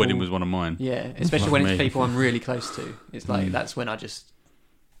it's people, your wedding was one of mine. Yeah, especially Like when it's me. people I'm really close to. It's like, that's when I just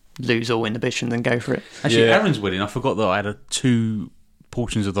lose all inhibition and go for it. Actually, Yeah. Aaron's wedding, I forgot that I had 2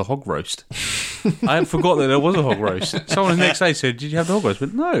 portions of the hog roast. I had forgot that there was a hog roast. Someone the next day said, "Did you have the hog roast?" I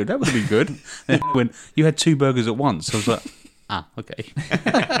went, "No, that would have been good." And when you had 2 burgers at once, I was like, "Ah,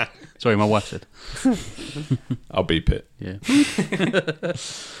 okay." Sorry, my wife said. I'll beep it. Yeah.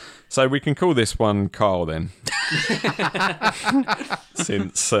 So we can call this one Carl then.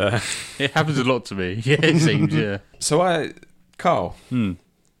 Since It happens a lot to me. Yeah, it seems. Yeah. Carl. Yeah.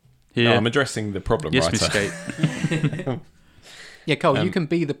 No, I'm addressing the problem Yes, writer. Miss Kate. Yeah, Cole, you can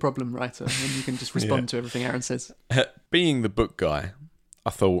be the problem writer and you can just respond to everything Aaron says. Being the book guy, I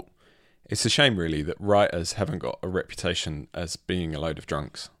thought it's a shame really that writers haven't got a reputation as being a load of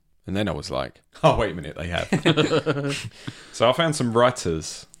drunks. And then I was like, oh wait a minute, they have. So I found some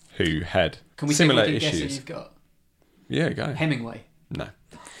writers who had Can we similar see what guess that issues. you've got? Yeah, go. Hemingway. No.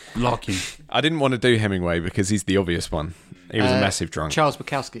 Larkin. I didn't want to do Hemingway because he's the obvious one. He was a massive drunk. Charles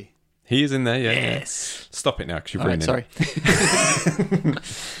Bukowski. He is in there, yeah. Yes. Yeah. Stop it now, because you're All right, ruining sorry.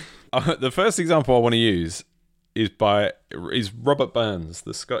 it. The first example I want to use is Robert Burns,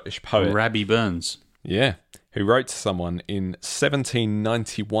 the Scottish poet. Rabbie Burns. Yeah, who wrote to someone in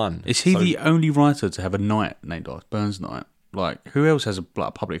 1791. Is he So- the only writer to have a night named after Burns Night? Like, who else has a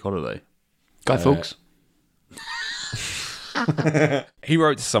public holiday? Guy Fawkes. He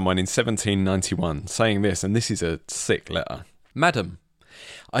wrote to someone in 1791 saying this, and this is a sick letter. Madam,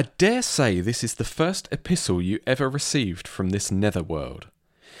 I dare say this is the first epistle you ever received from this netherworld.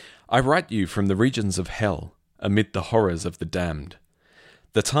 I write you from the regions of hell, amid the horrors of the damned.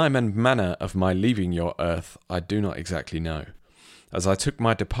 The time and manner of my leaving your earth I do not exactly know, as I took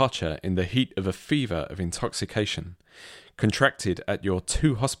my departure in the heat of a fever of intoxication, contracted at your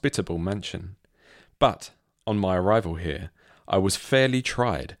too hospitable mansion. But, on my arrival here, I was fairly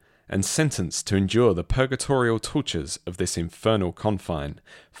tried, and sentenced to endure the purgatorial tortures of this infernal confine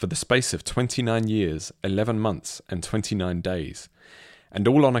for the space of 29 years, 11 months, and 29 days, and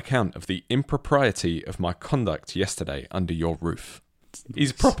all on account of the impropriety of my conduct yesterday under your roof.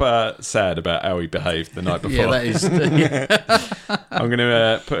 He's proper sad about how he behaved the night before. Yeah, that is. I'm going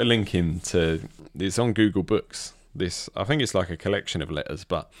to put a link in to it's on Google Books. I think it's like a collection of letters,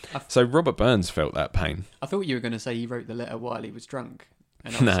 but so Robert Burns felt that pain. I thought you were going to say he wrote the letter while he was drunk.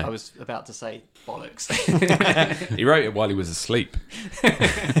 And No. I was about to say bollocks. He wrote it while he was asleep. Yeah,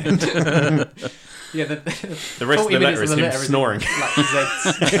 The rest of the letter is him snoring. Like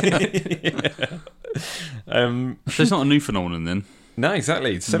Zeds. So it's not a new phenomenon then. No,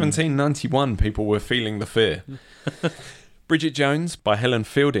 exactly. 1791, people were feeling the fear. Bridget Jones by Helen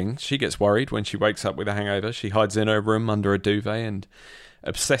Fielding. She gets worried when she wakes up with a hangover. She hides in her room under a duvet and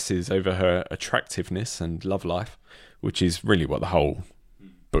obsesses over her attractiveness and love life, which is really what the whole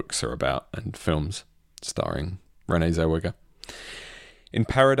books are about, and films starring Renee Zellweger. In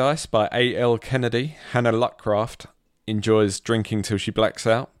Paradise by A.L. Kennedy, Hannah Luckcraft enjoys drinking till she blacks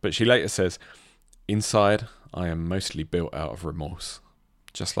out, but she later says, "Inside, I am mostly built out of remorse."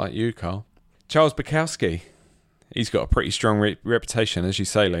 Just like you, Carl. Charles Bukowski. He's got a pretty strong reputation, as you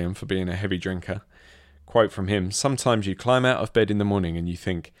say, Liam, for being a heavy drinker. Quote from him, "Sometimes you climb out of bed in the morning and you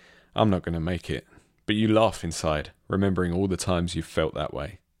think, I'm not going to make it. But you laugh inside, remembering all the times you've felt that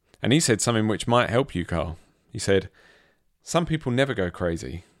way." And he said something which might help you, Carl. He said, "Some people never go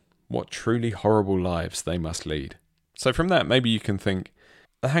crazy. What truly horrible lives they must lead." So from that, maybe you can think,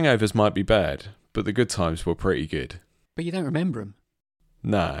 the hangovers might be bad, but the good times were pretty good. But you don't remember them.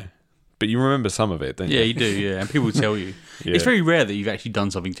 No. But you remember some of it, don't you? Yeah, you do, yeah. And people tell you. Yeah. It's very rare that you've actually done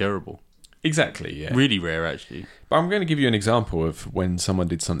something terrible. Exactly, yeah. Really rare, actually. But I'm going to give you an example of when someone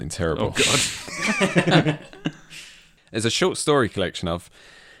did something terrible. Oh, God. There's a short story collection I've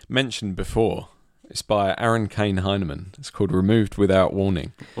mentioned before. It's by Aaron Kane Heineman. It's called Removed Without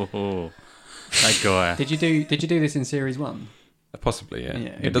Warning. Oh, that guy. Did you do this in series 1? Possibly, yeah.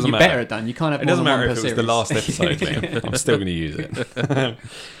 Yeah. It doesn't you matter. better have done. You can't have It more doesn't than one matter per if it was the series. last episode, Liam. I'm still going to use it.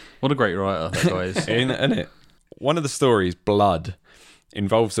 What a great writer that guy is. Isn't it? One of the stories, Blood,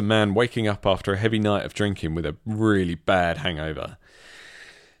 involves a man waking up after a heavy night of drinking with a really bad hangover.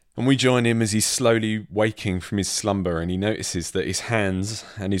 And we join him as he's slowly waking from his slumber, and he notices that his hands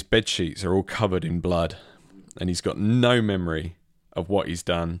and his bed sheets are all covered in blood. And he's got no memory of what he's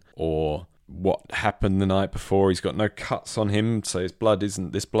done or what happened the night before. He's got no cuts on him, so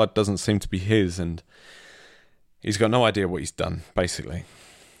this blood doesn't seem to be his, and he's got no idea what he's done, basically.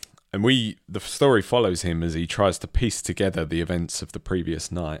 And the story follows him as he tries to piece together the events of the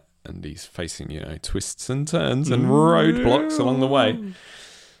previous night, and he's facing, twists and turns and roadblocks along the way. And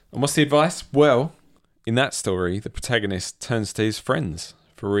what's the advice? Well, in that story, the protagonist turns to his friends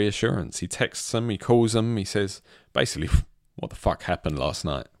for reassurance. He texts them, he calls them, he says, basically, what the fuck happened last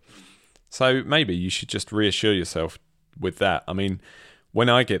night? So maybe you should just reassure yourself with that. I mean, when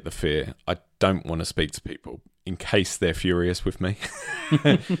I get the fear, I don't want to speak to people in case they're furious with me.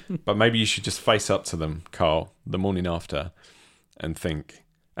 But maybe you should just face up to them, Carl, the morning after and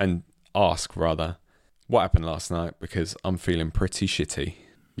ask, what happened last night, because I'm feeling pretty shitty.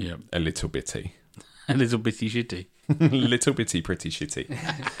 Yeah. A little bitty. A little bitty shitty. Little bitty pretty shitty.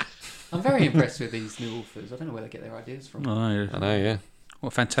 I'm very impressed with these new authors. I don't know where they get their ideas from. Oh, I know, yeah.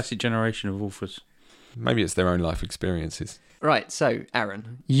 what a fantastic generation of authors. Maybe it's their own life experiences. Right, so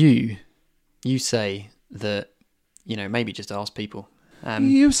Aaron, you say that, maybe just ask people.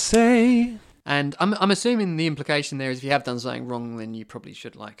 You say... And I'm assuming the implication there is if you have done something wrong, then you probably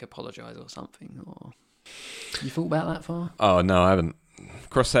should apologise or something. Or you thought about that far? Oh, no, I haven't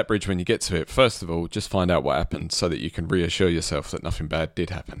cross that bridge when you get to it. First of all, just find out what happened so that you can reassure yourself that nothing bad did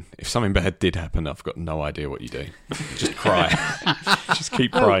happen. If something bad did happen, I've got no idea what you do. Just cry. Just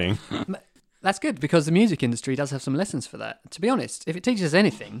keep crying. That's good, because the music industry does have some lessons for that. To be honest, if it teaches us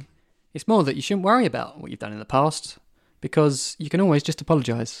anything, it's more that you shouldn't worry about what you've done in the past, because you can always just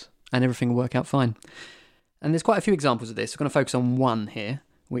apologise and everything will work out fine. And there's quite a few examples of this. We're going to focus on one here,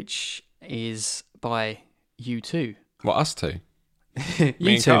 which is by U2. What, us two? You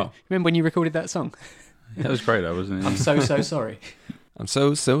and two. Carl. Remember when you recorded that song? That was great, though, wasn't it? I'm so sorry. I'm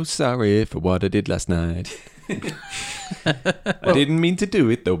so sorry for what I did last night. I didn't mean to do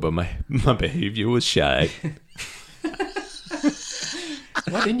it though, but my behaviour was shy.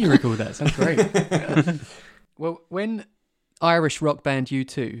 Why didn't you record that? Sounds great. Well, when Irish rock band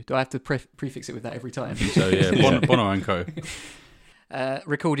U2, do I have to prefix it with that every time? So, yeah, Bono and Co.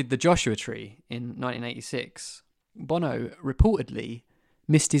 Recorded The Joshua Tree in 1986. Bono reportedly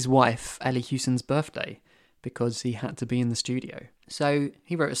missed his wife, Ali Hewson's birthday because he had to be in the studio. So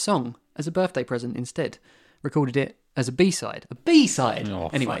he wrote a song as a birthday present instead. Recorded it as a B-side. A B-side! Oh,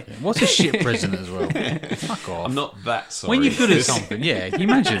 Anyway. fuck it. What's a shit present as well? Fuck off. I'm not that sorry. When you're good at something, yeah. Can you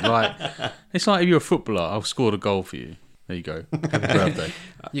imagine? Like, it's like if you're a footballer, I've scored a goal for you. There you go. Happy birthday.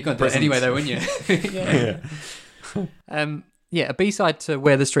 You're going to do it anyway, though, wouldn't you? Yeah, a B-side to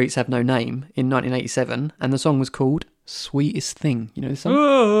Where the Streets Have No Name in 1987, and the song was called Sweetest Thing. You know this song?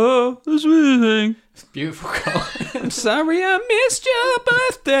 Oh, the sweet thing. It's beautiful, Carl. I'm sorry I missed your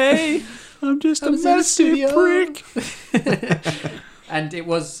birthday. I'm just a was in the massive studio. prick. And it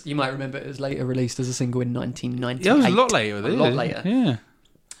was, you might remember, it was later released as a single in 1998. Yeah, it was a lot later. A lot later. Yeah.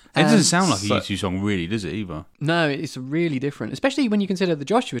 It doesn't sound like so- a U2 song, really, does it, either? No, it's really different, especially when you consider the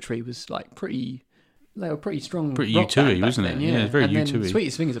Joshua Tree was like pretty... They were pretty strong. Pretty rock U2-y, band back wasn't it? then, Yeah, it's very and then U2-y.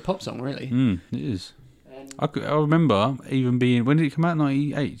 Sweetest Thing is a pop song, really. It is. I remember even being... When did it come out?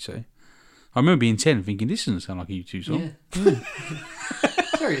 98, so... I remember being 10 thinking, this doesn't sound like a U2 song. Yeah.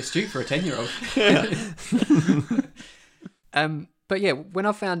 Very astute for a 10-year-old. But yeah, when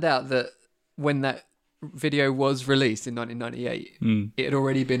I found out that when that video was released in 1998, it had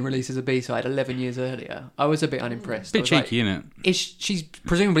already been released as a B-side 11 years earlier, I was a bit unimpressed. Bit cheeky, innit? She's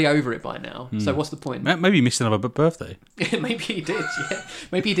presumably over it by now, so what's the point? Maybe he missed another birthday. Maybe he did, yeah.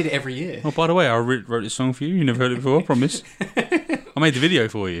 Maybe he did it every year. Oh, by the way, I wrote this song for you. You never heard it before, I promise. I made the video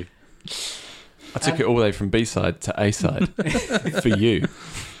for you. I took it all the way from B-side to A-side for you.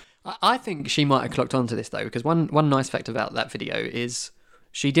 I think she might have clocked onto this, though, because one nice fact about that video is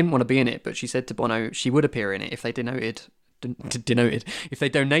she didn't want to be in it, but she said to Bono she would appear in it if they if they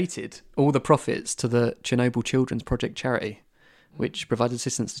donated all the profits to the Chernobyl Children's Project charity, which provides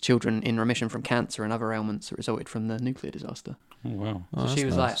assistance to children in remission from cancer and other ailments that resulted from the nuclear disaster. Oh, wow. So she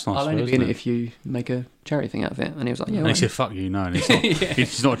was like, That's nice I'll of only her, be in it isn't it? if you make a charity thing out of it. And he was like, yeah, And all he right. said, fuck you, no. And it's not, Yeah.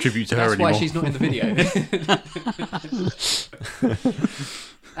 it's not a tribute to her That's anymore. why she's not in the video.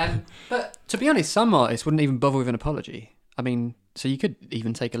 But to be honest, some artists wouldn't even bother with an apology. I mean, so you could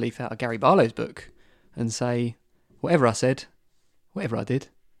even take a leaf out of Gary Barlow's book and say, whatever I said, whatever I did,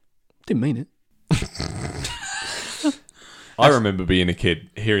 didn't mean it. I remember being a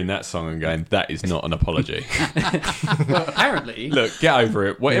kid, hearing that song and going, that is not an apology. Well, apparently... Look, get over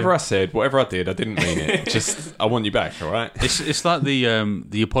it. Whatever I said, whatever I did, I didn't mean it. Just, I want you back, all right? It's like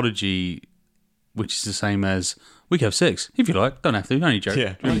the apology, which is the same as, we can have sex, if you like. Don't have to, only joke.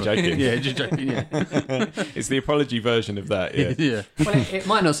 Yeah, I'm joking. Yeah, just joking, yeah. It's the apology version of that, yeah. Yeah. Well, it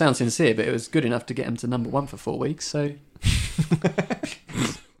might not sound sincere, but it was good enough to get him to number one for 4 weeks, so...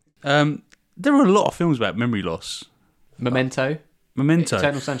 There are a lot of films about memory loss. Memento.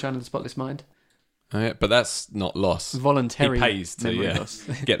 Eternal Sunshine of the Spotless Mind. Oh, yeah, but that's not loss. Voluntary He pays to memory loss.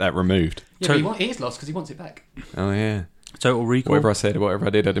 get that removed. Yeah, but he is lost because he wants it back. Oh, yeah. Total Recall. Whatever I said, whatever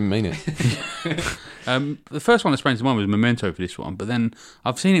I did, I didn't mean it. The first one that sprang to mind was Memento for this one, but then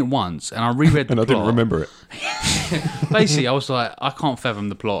I've seen it once and I reread the And I plot. didn't remember it. Basically, I was like, I can't fathom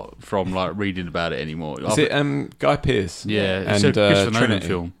the plot from like reading about it anymore. Is it Guy Pearce? Yeah, it's And a Christopher Nolan Trinity.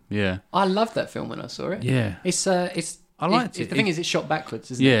 film. Yeah, I loved that film when I saw it. yeah, I liked it. The thing is, it's shot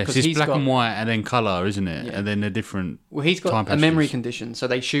backwards, isn't it? yeah. 'Cause It's he's black got- and white and then color, isn't it? Yeah. And then they're different. Well, he's time got a memory passages. condition, so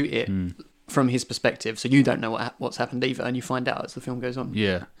they shoot it from his perspective, so you don't know what's happened either, and you find out as the film goes on.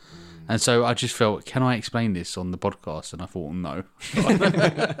 Yeah. And so I just felt, can I explain this on the podcast? And I thought, no.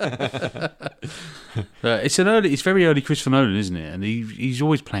 It's very early Christopher Nolan, isn't it? And he's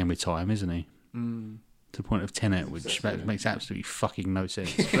always playing with time, isn't he? To the point of Tenet, which makes absolutely fucking no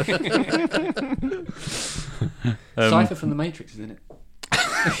sense. Cypher from The Matrix is in it.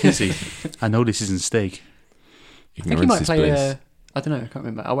 Is he? I know this isn't steak. I think he might play. I don't know. I can't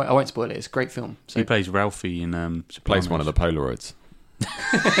remember. I won't spoil it. It's a great film. So He plays Ralphie in Plays one of the Sopranos. Polaroids.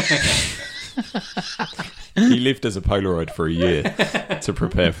 He lived as a Polaroid for a year to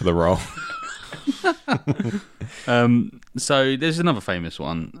prepare for the role. So there's another famous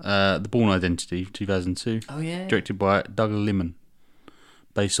one, The Bourne Identity, 2002, Oh yeah. directed by Doug Liman,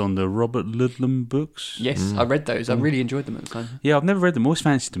 based on the Robert Ludlum books. Yes, I read those. I really enjoyed them at the time. Yeah, I've never read them. Always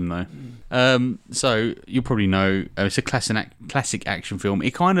fancied them though. So you'll probably know it's a classic action film.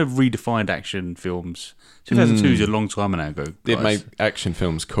 It kind of redefined action films. 2002 is a long time ago. Did guys. make action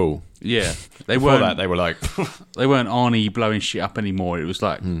films cool. Yeah, they Before weren't. that, they were like, They weren't Arnie blowing shit up anymore. It was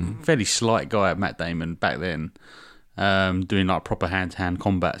like fairly slight guy, Matt Damon, back then, doing like proper hand-to-hand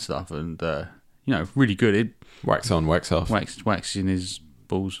combat stuff, and really good. It wax on, wax off. waxing his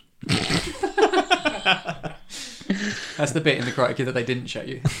balls. That's the bit in the Karate Kid that they didn't show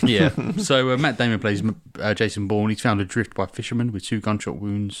you. Yeah. So Matt Damon plays Jason Bourne. He's found adrift by fishermen with 2 gunshot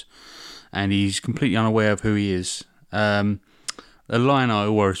wounds, and he's completely unaware of who he is. A line I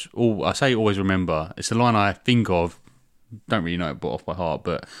always remember. It's the line I think of. Don't really know it off by heart,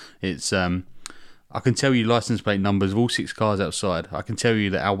 but it's I can tell you license plate numbers of all 6 cars outside. I can tell you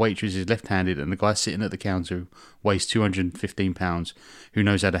that our waitress is left-handed and the guy sitting at the counter weighs 215 pounds who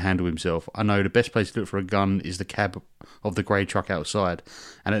knows how to handle himself. I know the best place to look for a gun is the cab of the grey truck outside.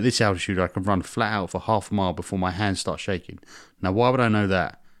 And at this altitude, I can run flat out for half a mile before my hands start shaking. Now, why would I know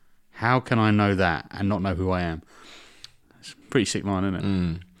that? How can I know that and not know who I am? It's a pretty sick line,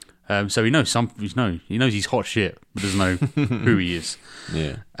 isn't it? So he knows he knows he's hot shit, but doesn't know who he is.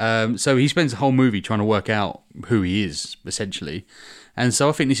 Yeah. So he spends the whole movie trying to work out who he is, essentially. And so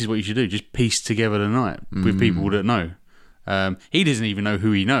I think this is what you should do: just piece together the night with people that know. He doesn't even know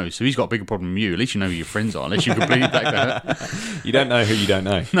who he knows, so he's got a bigger problem than you. At least you know who your friends are, unless you completely back that. You don't know who you don't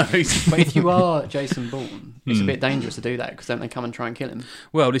know. No, But if you are Jason Bourne, it's a bit dangerous to do that because don't they come and try and kill him?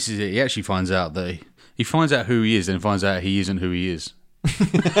 well, this is it. He actually finds out that he finds out who he is, then finds out he isn't who he is. Which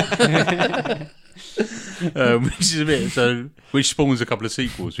is a bit which spawns a couple of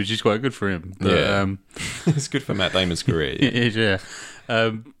sequels, which is quite good for him. But, Yeah. It's good for Matt Damon's career. Yeah. it is, yeah.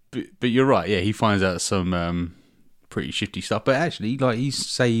 But you're right. Yeah, he finds out some pretty shifty stuff. But actually, like, he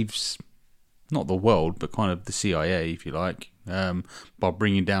saves not the world, but kind of the CIA, if you like, by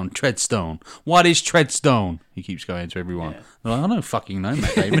bringing down Treadstone. What is Treadstone? He keeps going to everyone. Yeah. They're like, I don't fucking know,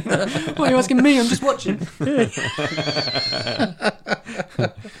 Matt Damon. Why are you asking me? I'm just watching.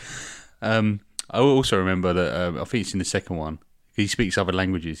 I also remember that I think it's in the second one. He speaks other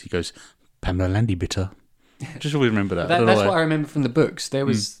languages. He goes, Pamela Landy bitter. Just always remember that. That's what I remember from the books. There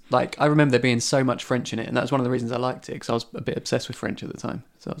was I remember there being so much French in it, and that's one of the reasons I liked it because I was a bit obsessed with French at the time.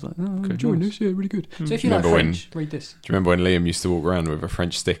 So I was like, I'm enjoying this, yeah, really good. So if you like Remember when- French, read this. Do you remember when Liam used to walk around with a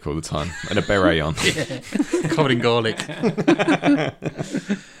French stick all the time and a beret on? Covered in garlic.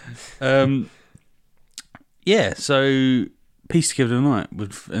 Yeah, so piece together the night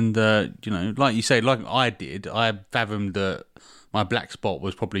and like you say, like I did, I fathomed that my black spot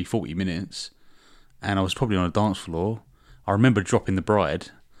was probably 40 minutes, and I was probably on a dance floor. I remember dropping the bride.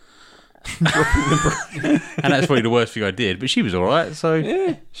 And that's probably the worst thing I did, but she was all right. So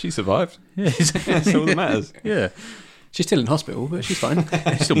Yeah, she survived. yeah, That's all that matters. yeah. She's still in hospital, but she's fine.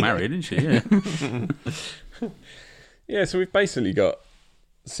 She's still married, isn't she? Yeah. Yeah, so we've basically got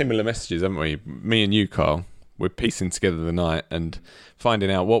similar messages, haven't we? Me and you, Carl, we're piecing together the night and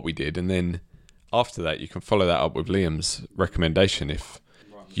finding out what we did, and then after that you can follow that up with Liam's recommendation. If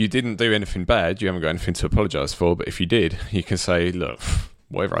you didn't do anything bad, you haven't got anything to apologise for, but if you did, you can say, look,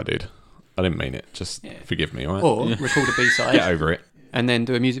 whatever I did, I didn't mean it, just forgive me, all right? Or record a B-side Get over it. and then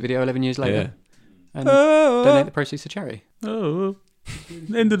do a music video 11 years later Yeah. and donate the proceeds to charity. Oh,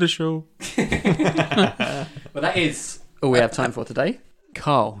 end of the show. Well, that is all we have time for today.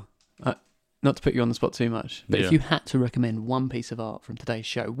 Carl, not to put you on the spot too much, but Yeah. if you had to recommend one piece of art from today's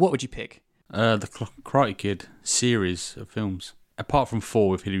show, what would you pick? The Karate Kid series of films, apart from 4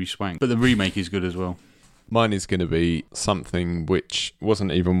 with Hilary Swank, but the remake is good as well. Mine is going to be something which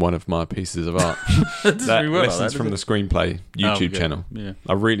wasn't even one of my pieces of art. That doesn't That really work like Lessons that, from the does Screenplay it? YouTube Oh, okay. channel. Yeah,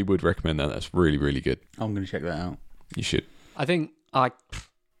 I really would recommend that. That's really, really good. I'm going to check that out. You should. I think I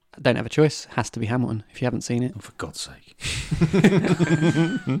don't have a choice. Has to be Hamilton. If you haven't seen it, Oh, for God's sake!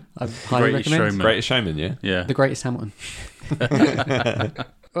 I highly Greatest recommend. Showman. Greatest Showman, yeah? Yeah. The Greatest Hamilton.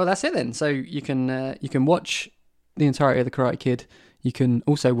 Well, that's it then. So you can watch the entirety of the Karate Kid. You can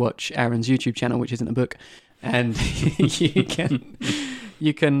also watch Aaron's YouTube channel, which isn't a book, and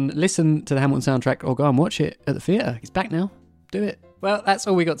you can listen to the Hamilton soundtrack or go and watch it at the theatre. It's back now. Do it. Well, that's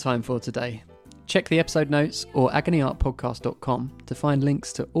all we got time for today. Check the episode notes or agonyartpodcast.com to find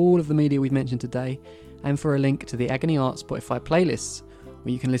links to all of the media we've mentioned today, and for a link to the Agony Art Spotify playlists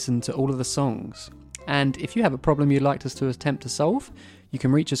where you can listen to all of the songs. And if you have a problem you'd like us to attempt to solve, You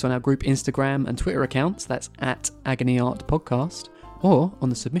can reach us on our group Instagram and Twitter accounts, that's at Agony Art Podcast, or on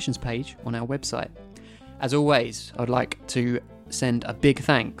the submissions page on our website. As always, I'd like to send a big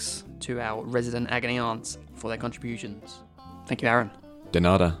thanks to our resident agony aunts for their contributions. Thank you, Aaron. De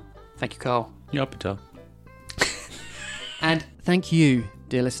nada. Thank you, Carl. Yuppie. And thank you,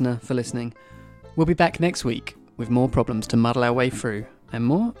 dear listener, for listening. We'll be back next week with more problems to muddle our way through and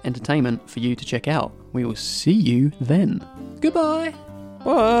more entertainment for you to check out. We will see you then. Goodbye.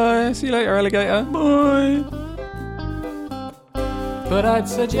 Bye. See you later, alligator. Bye. But I'd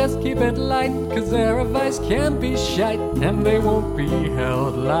suggest keep it light, 'cause their advice can be shite, and they won't be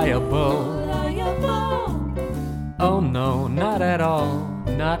held liable. Oh no, not at all.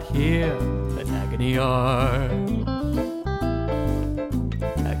 Not here at Agony Art.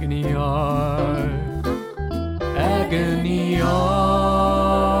 Agony Art. Agony Art.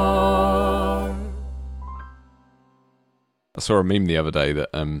 I saw a meme the other day that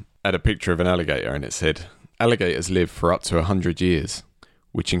had a picture of an alligator and it said, "Alligators live for up to 100 years,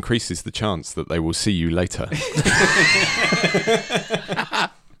 which increases the chance that they will see you later."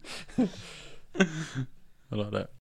 I like that.